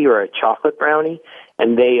cookie or a chocolate brownie,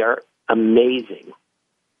 and they are amazing.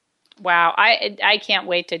 Wow. I can't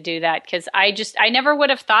wait to do that because I never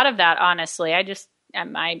would have thought of that, honestly.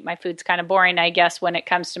 My food's kind of boring, I guess, when it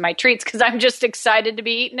comes to my treats because I'm just excited to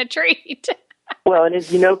be eating a treat. Well, and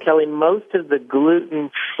as you know, Kelly, most of the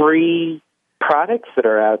gluten-free products that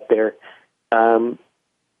are out there, and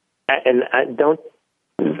I don't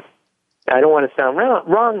want to sound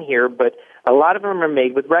wrong here, but a lot of them are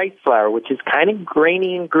made with rice flour, which is kind of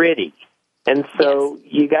grainy and gritty. And so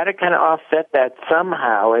you got to kind of offset that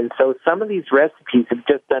somehow. And so some of these recipes have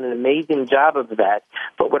just done an amazing job of that.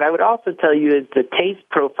 But what I would also tell you is the taste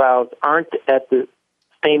profiles aren't at the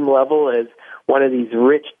same level as one of these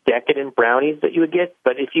rich, decadent brownies that you would get.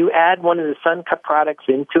 But if you add one of the Sun Cup products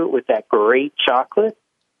into it with that great chocolate,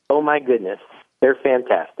 oh my goodness, they're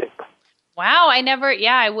fantastic. Wow,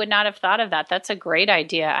 I would not have thought of that. That's a great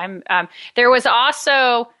idea. There was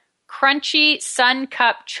also crunchy Sun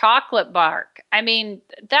Cup chocolate bark. I mean,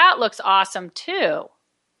 that looks awesome too.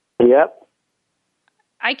 Yep.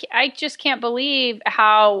 I just can't believe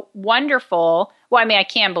how wonderful, well, I mean, I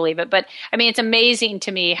can believe it, but I mean, it's amazing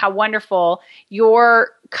to me how wonderful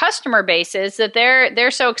your customer base is, that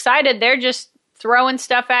they're so excited. They're just throwing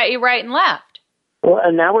stuff at you right and left. Well,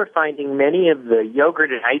 and now we're finding many of the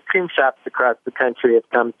yogurt and ice cream shops across the country have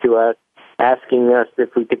come to us asking us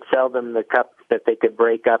if we could sell them the cups that they could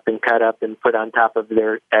break up and cut up and put on top of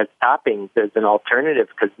their as toppings as an alternative,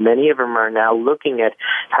 because many of them are now looking at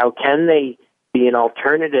how can they be an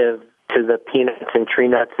alternative to the peanuts and tree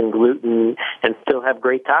nuts and gluten and still have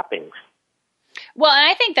great toppings. Well, and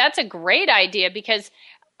I think that's a great idea because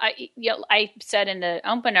I said in the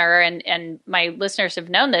opener, and my listeners have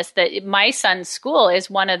known this, that my son's school is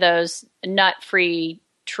one of those nut-free,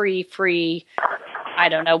 tree-free, I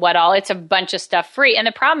don't know what all. It's a bunch of stuff free. And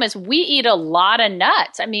the problem is we eat a lot of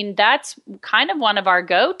nuts. I mean, that's kind of one of our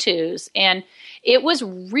go-tos. And it was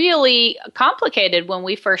really complicated when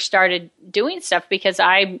we first started doing stuff because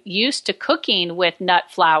I'm used to cooking with nut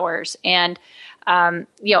flours. And, all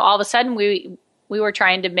of a sudden we were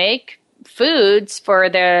trying to make foods for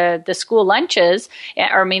the school lunches,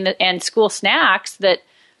 and school snacks that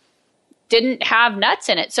didn't have nuts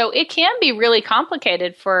in it. So it can be really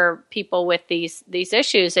complicated for people with these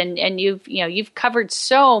issues. And you've covered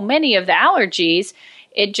so many of the allergies.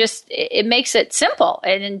 It makes it simple.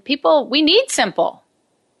 And people, we need simple.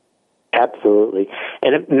 Absolutely.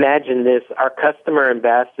 And imagine this, our customer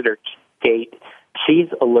ambassador, Kate, she's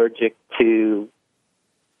allergic to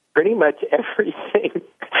pretty much everything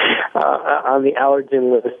on the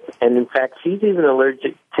allergen list. And in fact, she's even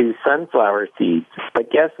allergic to sunflower seeds. But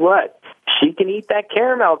guess what? She can eat that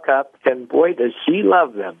caramel cup, and boy, does she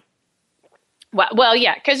love them. Well,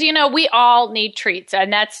 yeah, because, we all need treats.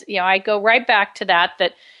 And that's, I go right back to that,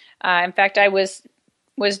 in fact, I was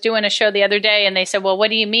doing a show the other day, and they said, well, what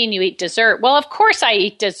do you mean you eat dessert? Well, of course I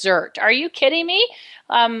eat dessert. Are you kidding me?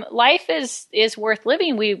 Life is worth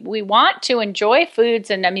living. We want to enjoy foods.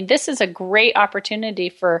 And I mean, this is a great opportunity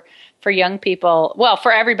for young people. Well,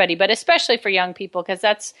 for everybody, but especially for young people, because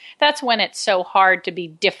that's when it's so hard to be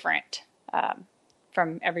different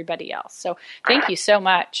from everybody else. So thank you so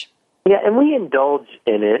much. Yeah, and we indulge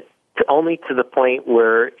in it only to the point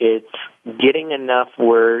where it's getting enough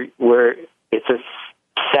where it's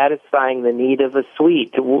satisfying the need of a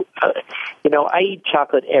sweet. I eat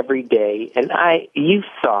chocolate every day, and you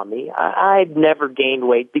saw me. I've never gained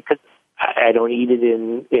weight because I don't eat it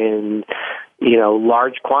in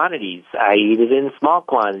large quantities. I eat it in small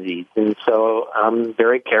quantities, and so I'm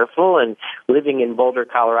very careful. And living in Boulder,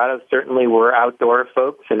 Colorado, certainly we're outdoor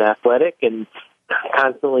folks and athletic and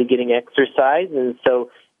constantly getting exercise, and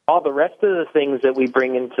so all the rest of the things that we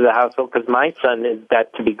bring into the household, because my son is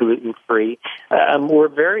got to be gluten-free, we're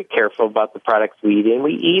very careful about the products we eat. And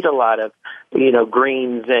we eat a lot of,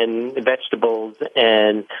 greens and vegetables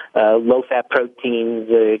and low-fat proteins,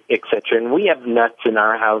 et cetera. And we have nuts in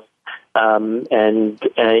our house and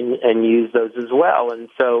use those as well. And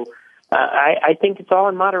so I think it's all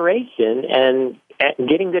in moderation, and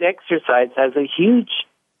getting good exercise has a huge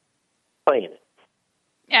play in it.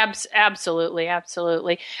 Absolutely.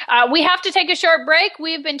 We have to take a short break.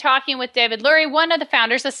 We've been talking with David Lurie, one of the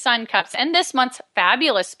founders of Sun Cups, and this month's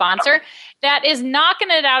fabulous sponsor that is knocking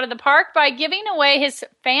it out of the park by giving away his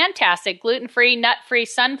fantastic gluten-free, nut-free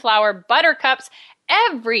sunflower butter cups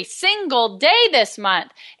every single day this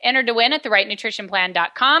month. Enter to win at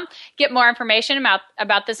therightnutritionplan.com. Get more information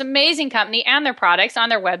about this amazing company and their products on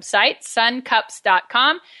their website,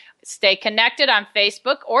 suncups.com. Stay connected on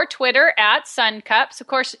Facebook or Twitter at Sun Cups. Of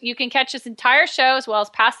course, you can catch this entire show as well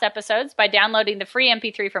as past episodes by downloading the free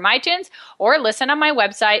MP3 from iTunes or listen on my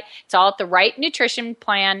website. It's all at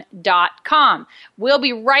therightnutritionplan.com. We'll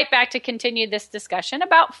be right back to continue this discussion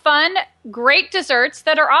about fun, great desserts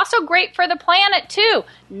that are also great for the planet, too.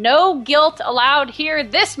 No guilt allowed here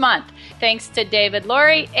this month, thanks to David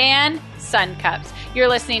Lurie and Sun Cups. You're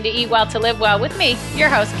listening to Eat Well to Live Well with me, your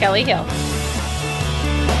host, Kelly Hill.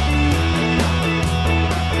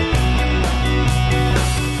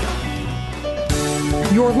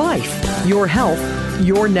 Your life, your health,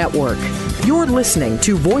 your network. You're listening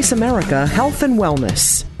to Voice America Health and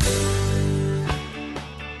Wellness.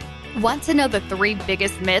 Want to know the 3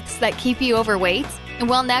 biggest myths that keep you overweight?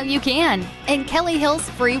 Well, now you can in Kelly Hill's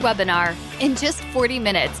free webinar. In just 40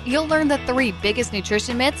 minutes, you'll learn the 3 biggest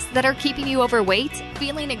nutrition myths that are keeping you overweight,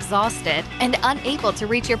 feeling exhausted, and unable to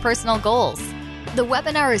reach your personal goals. The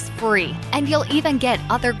webinar is free, and you'll even get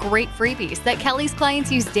other great freebies that Kelly's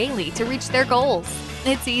clients use daily to reach their goals.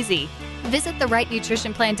 It's easy. Visit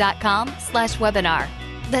therightnutritionplan.com/webinar.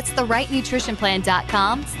 That's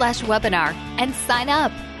therightnutritionplan.com/webinar and sign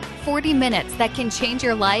up. 40 minutes that can change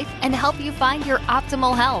your life and help you find your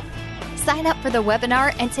optimal health. Sign up for the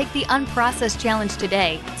webinar and take the Unprocessed Challenge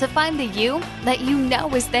today to find the you that you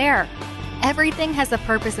know is there. Everything has a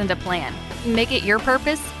purpose and a plan. Make it your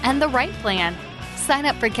purpose and the right plan. Sign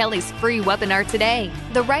up for Kelly's free webinar today.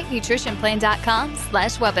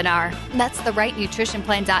 therightnutritionplan.com/webinar. That's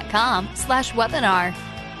therightnutritionplan.com/webinar.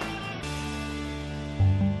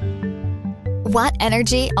 Want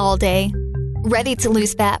energy all day? Ready to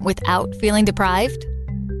lose fat without feeling deprived?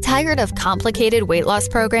 Tired of complicated weight loss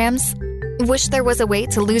programs? Wish there was a way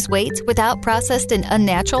to lose weight without processed and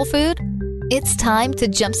unnatural food? It's time to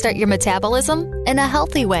jumpstart your metabolism in a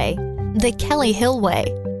healthy way, the Kelly Hill way.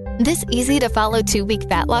 This easy-to-follow 2-week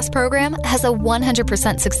fat loss program has a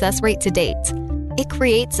 100% success rate to date. It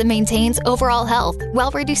creates and maintains overall health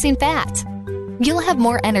while reducing fat. You'll have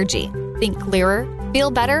more energy, think clearer,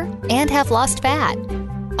 feel better, and have lost fat.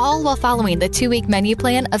 All while following the 2-week menu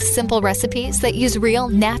plan of simple recipes that use real,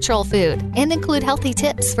 natural food and include healthy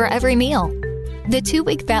tips for every meal. The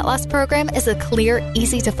 2-week fat loss program is a clear,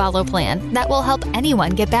 easy-to-follow plan that will help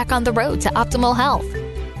anyone get back on the road to optimal health.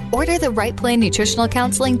 Order the Right Plan Nutritional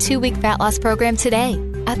Counseling 2-week fat loss program today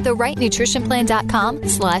at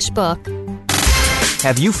therightnutritionplan.com/book.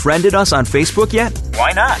 Have you friended us on Facebook yet?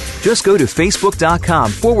 Why not? Just go to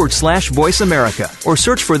facebook.com/Voice America or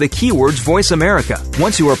search for the keywords Voice America.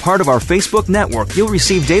 Once you are part of our Facebook network, you'll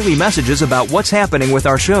receive daily messages about what's happening with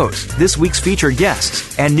our shows, this week's featured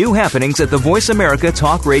guests, and new happenings at the Voice America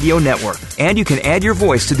Talk Radio Network. And you can add your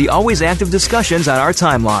voice to the always active discussions on our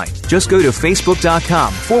timeline. Just go to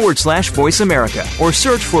facebook.com/Voice America or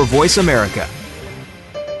search for Voice America.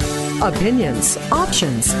 Opinions,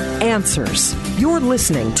 options, answers. You're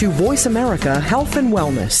listening to Voice America Health and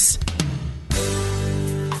Wellness.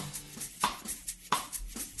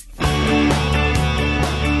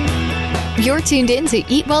 You're tuned in to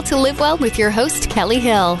Eat Well to Live Well with your host, Kelly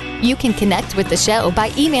Hill. You can connect with the show by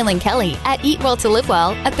emailing Kelly at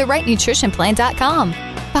eatwelltolivewell@therightnutritionplan.com.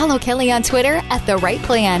 Follow Kelly on Twitter at The Right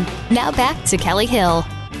Plan. Now back to Kelly Hill.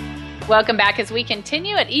 Welcome back as we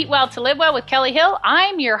continue at Eat Well to Live Well with Kelly Hill.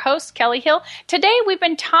 I'm your host, Kelly Hill. Today we've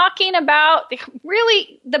been talking about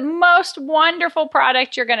really the most wonderful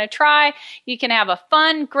product you're going to try. You can have a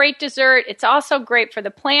fun, great dessert. It's also great for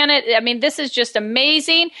the planet. I mean, this is just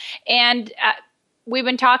amazing. And we've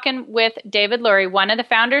been talking with David Lurie, one of the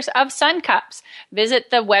founders of Sun Cups.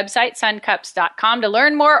 Visit the website suncups.com to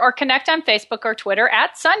learn more or connect on Facebook or Twitter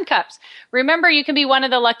at Sun Cups. Remember, you can be one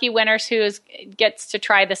of the lucky winners who gets to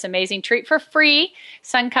try this amazing treat for free.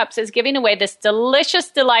 Sun Cups is giving away this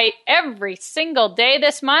delicious delight every single day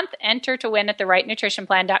this month. Enter to win at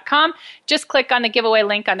therightnutritionplan.com. Just click on the giveaway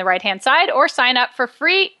link on the right-hand side or sign up for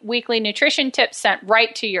free weekly nutrition tips sent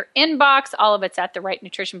right to your inbox. All of it's at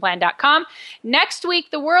therightnutritionplan.com. Next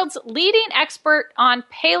week, the world's leading expert on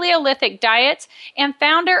Paleolithic diets and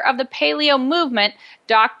founder of the Paleo Movement,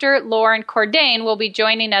 Dr. Lauren Cordain, will be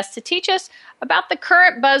joining us to teach us about the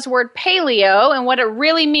current buzzword paleo and what it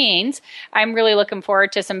really means. I'm really looking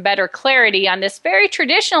forward to some better clarity on this very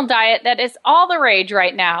traditional diet that is all the rage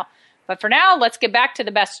right now. But for now, let's get back to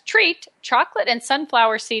the best treat, chocolate and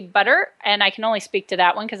sunflower seed butter. And I can only speak to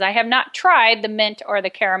that one because I have not tried the mint or the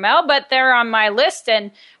caramel, but they're on my list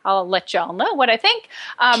and I'll let y'all know what I think.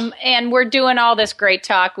 And we're doing all this great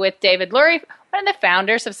talk with David Lurie, one of the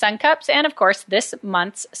founders of Sun Cups, and of course, this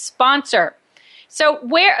month's sponsor. So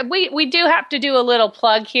we do have to do a little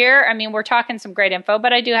plug here. I mean, we're talking some great info,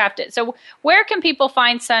 but I do have to. So where can people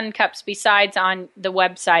find Sun Cups besides on the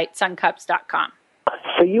website, suncups.com?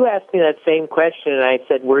 So you asked me that same question, and I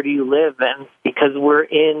said, where do you live? And because we're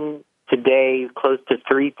in today close to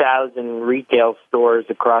 3,000 retail stores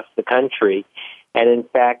across the country, and in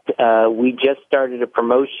fact, we just started a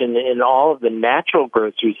promotion in all of the natural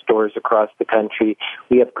grocery stores across the country.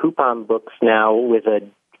 We have coupon books now with a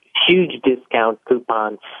huge discount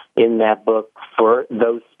coupon in that book for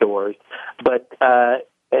those stores. But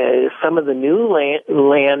some of the new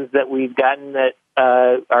lands that we've gotten that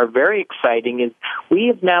are very exciting is we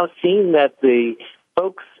have now seen that the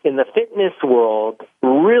folks in the fitness world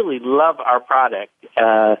really love our product.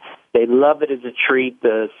 They love it as a treat.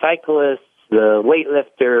 The cyclists, the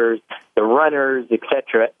weightlifters, the the runners,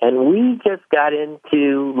 etc. And we just got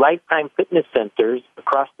into Lifetime Fitness centers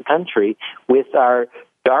across the country with our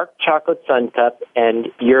dark chocolate sun cup and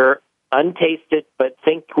your untasted but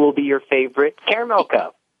think will be your favorite caramel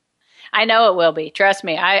cup. I know it will be. Trust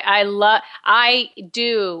me. I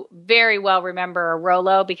do very well remember a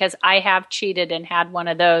Rolo because I have cheated and had one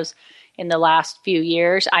of those in the last few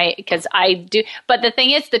years. Because I do. But the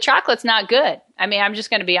thing is, the chocolate's not good. I mean, I'm just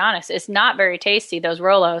going to be honest. It's not very tasty, those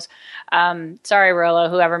Rolos. Sorry, Rolo,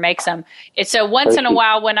 whoever makes them. So once in a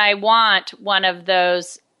while when I want one of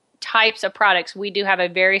those types of products, we do have a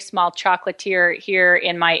very small chocolatier here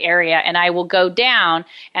in my area, and I will go down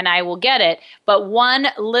and I will get it. But one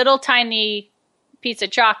little tiny piece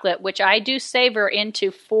of chocolate, which I do savor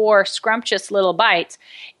into 4 scrumptious little bites,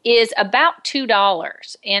 is about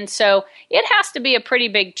 $2. And so it has to be a pretty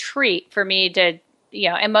big treat for me to,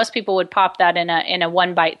 and most people would pop that in a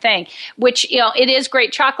one bite thing, which, it is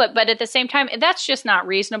great chocolate, but at the same time, that's just not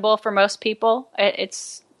reasonable for most people.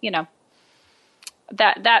 It's,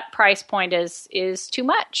 that price point is too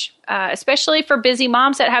much, especially for busy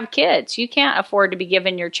moms that have kids. You can't afford to be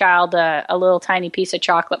giving your child a little tiny piece of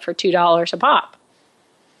chocolate for $2 a pop.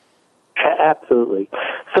 Absolutely.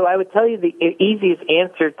 So I would tell you the easiest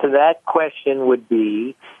answer to that question would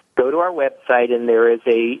be go to our website, and there is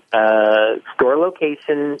a store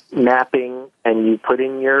location mapping, and you put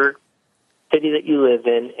in your city that you live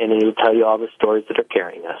in, and it will tell you all the stores that are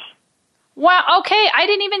carrying us. Wow. Okay. I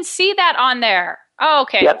didn't even see that on there. Oh,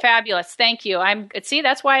 okay. Yep. Fabulous. Thank you. See,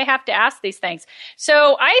 that's why I have to ask these things.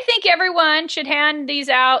 So I think everyone should hand these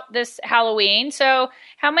out this Halloween. So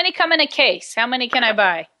how many come in a case? How many can I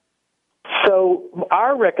buy? So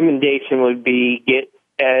our recommendation would be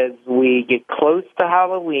as we get close to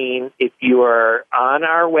Halloween, if you are on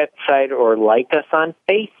our website or like us on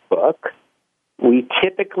Facebook, we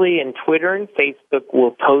typically in Twitter and Facebook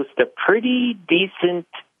will post a pretty decent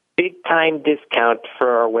big-time discount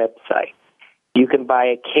for our website. You can buy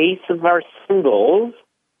a case of our singles,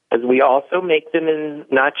 as we also make them in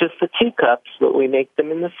not just the 2 cups, but we make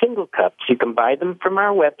them in the single cups. You can buy them from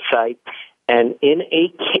our website, and in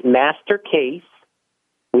a master case,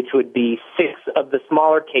 which would be 6 of the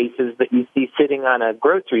smaller cases that you see sitting on a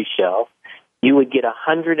grocery shelf, you would get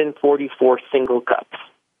 144 single cups.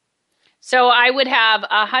 So I would have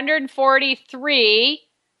 143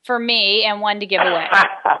 for me and 1 to give away.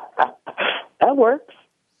 That works.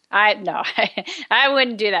 No, I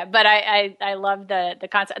wouldn't do that, but I love the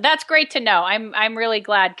concept. That's great to know. I'm really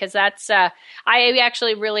glad because that's I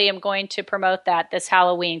actually really am going to promote that this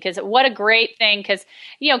Halloween because what a great thing because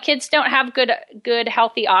kids don't have good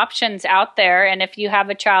healthy options out there, and if you have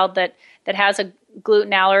a child that has a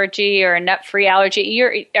gluten allergy or a nut-free allergy,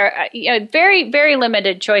 you're very, very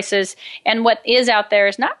limited choices, and what is out there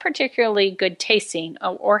is not particularly good tasting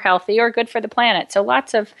or healthy or good for the planet. So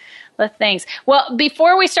lots of things. Well,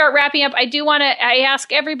 before we start wrapping up, I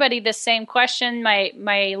ask everybody the same question.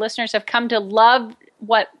 My listeners have come to love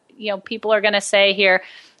what people are going to say here.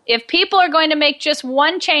 If people are going to make just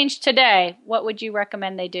one change today, what would you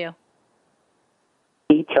recommend they do?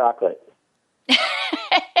 Eat chocolate.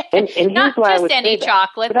 and here's not why just I would any say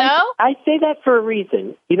chocolate, that. though. I say that for a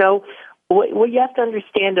reason. What you have to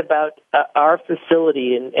understand about our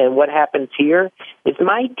facility and what happens here is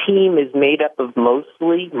my team is made up of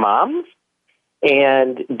mostly moms,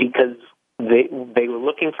 and because they were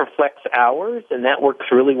looking for flex hours, and that works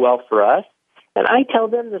really well for us. And I tell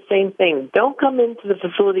them the same thing. Don't come into the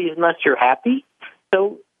facility unless you're happy.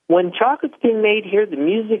 So when chocolate's being made here, the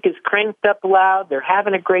music is cranked up loud. They're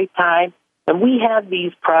having a great time. And we have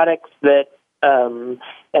these products that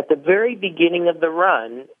at the very beginning of the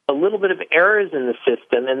run, a little bit of errors in the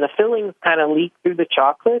system, and the fillings kind of leak through the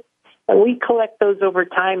chocolate. And we collect those over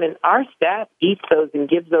time, and our staff eats those and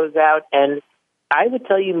gives those out. And I would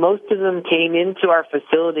tell you most of them came into our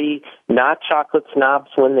facility not chocolate snobs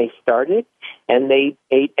when they started, and they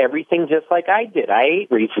ate everything just like I did. I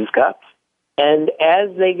ate Reese's Cups. And as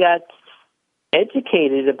they got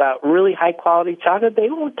educated about really high-quality chocolate, they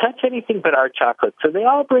won't touch anything but our chocolate. So they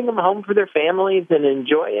all bring them home for their families and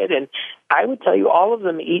enjoy it. And I would tell you all of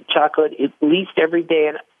them eat chocolate at least every day,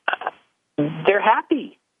 and they're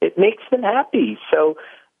happy. It makes them happy. So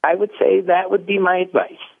I would say that would be my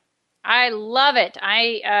advice. I love it.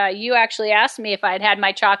 You actually asked me if I'd had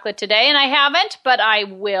my chocolate today, and I haven't, but I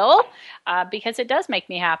will because it does make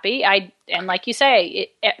me happy. And like you say,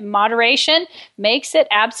 moderation makes it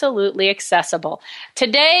absolutely accessible.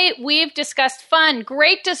 Today, we've discussed fun,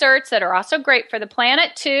 great desserts that are also great for the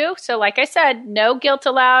planet, too. So like I said, no guilt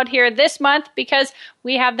allowed here this month because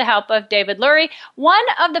we have the help of David Lurie, one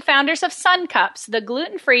of the founders of Sun Cups, the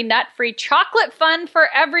gluten-free, nut-free chocolate fun for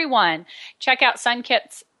everyone. Check out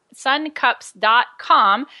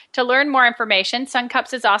suncups.com to learn more information. Sun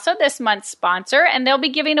Cups is also this month's sponsor, and they'll be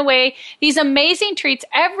giving away these amazing treats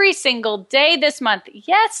every single day this month.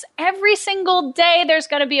 Yes, every single day there's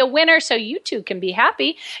going to be a winner, so you too can be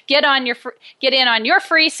happy. Get in on your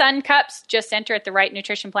free Sun Cups. Just enter at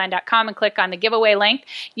therightnutritionplan.com and click on the giveaway link.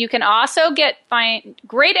 You can also find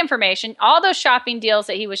great information, all those shopping deals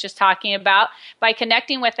that he was just talking about, by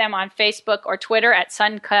connecting with them on Facebook or Twitter at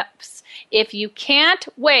Sun Cups. If you can't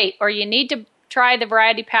wait or you need to try the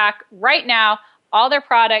variety pack right now, all their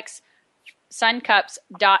products,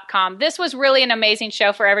 suncups.com. This was really an amazing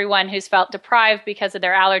show for everyone who's felt deprived because of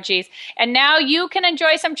their allergies. And now you can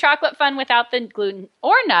enjoy some chocolate fun without the gluten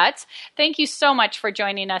or nuts. Thank you so much for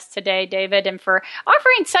joining us today, David, and for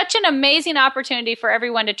offering such an amazing opportunity for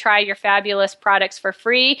everyone to try your fabulous products for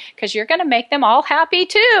free, because you're going to make them all happy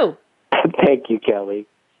too. Thank you, Kelly.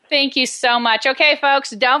 Thank you so much. Okay, folks,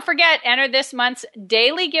 don't forget, enter this month's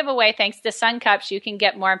daily giveaway thanks to Sun Cups. You can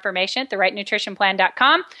get more information at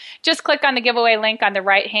therightnutritionplan.com. Just click on the giveaway link on the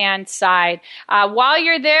right-hand side. While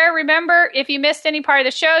you're there, remember, if you missed any part of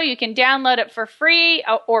the show, you can download it for free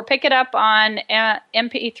or pick it up on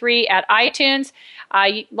MP3 at iTunes.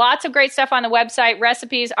 Lots of great stuff on the website,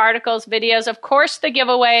 recipes, articles, videos, of course, the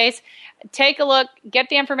giveaways. Take a look, get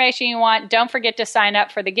the information you want. Don't forget to sign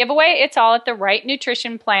up for the giveaway. It's all at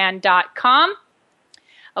therightnutritionplan.com.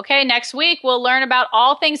 Okay, next week we'll learn about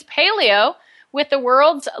all things paleo with the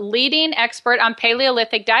world's leading expert on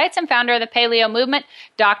Paleolithic diets and founder of the paleo movement,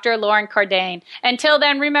 Dr. Lauren Cordain. Until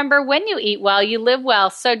then, remember, when you eat well, you live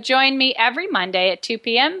well. So join me every Monday at 2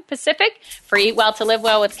 p.m. Pacific for Eat Well to Live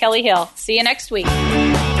Well with Kelly Hill. See you next week.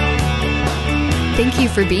 Thank you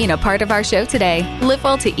for being a part of our show today. Live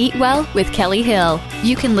Well to Eat Well with Kelly Hill.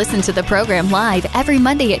 You can listen to the program live every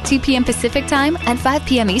Monday at 2 p.m. Pacific Time and 5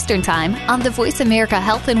 p.m. Eastern Time on the Voice America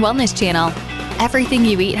Health and Wellness channel. Everything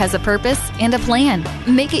you eat has a purpose and a plan.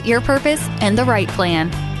 Make it your purpose and the right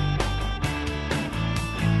plan.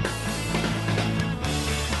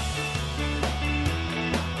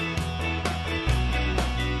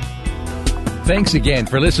 Thanks again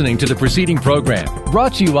for listening to the preceding program,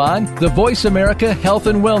 brought to you on the Voice America Health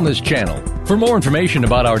and Wellness channel. For more information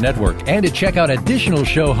about our network and to check out additional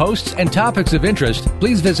show hosts and topics of interest,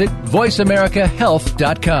 please visit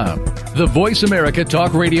voiceamericahealth.com. The Voice America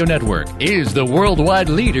Talk Radio Network is the worldwide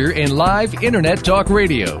leader in live Internet talk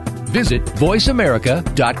radio. Visit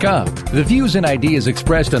voiceamerica.com. The views and ideas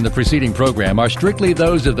expressed on the preceding program are strictly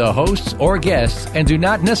those of the hosts or guests and do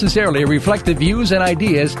not necessarily reflect the views and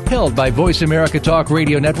ideas held by Voice America Talk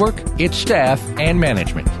Radio Network, its staff, and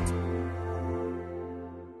management.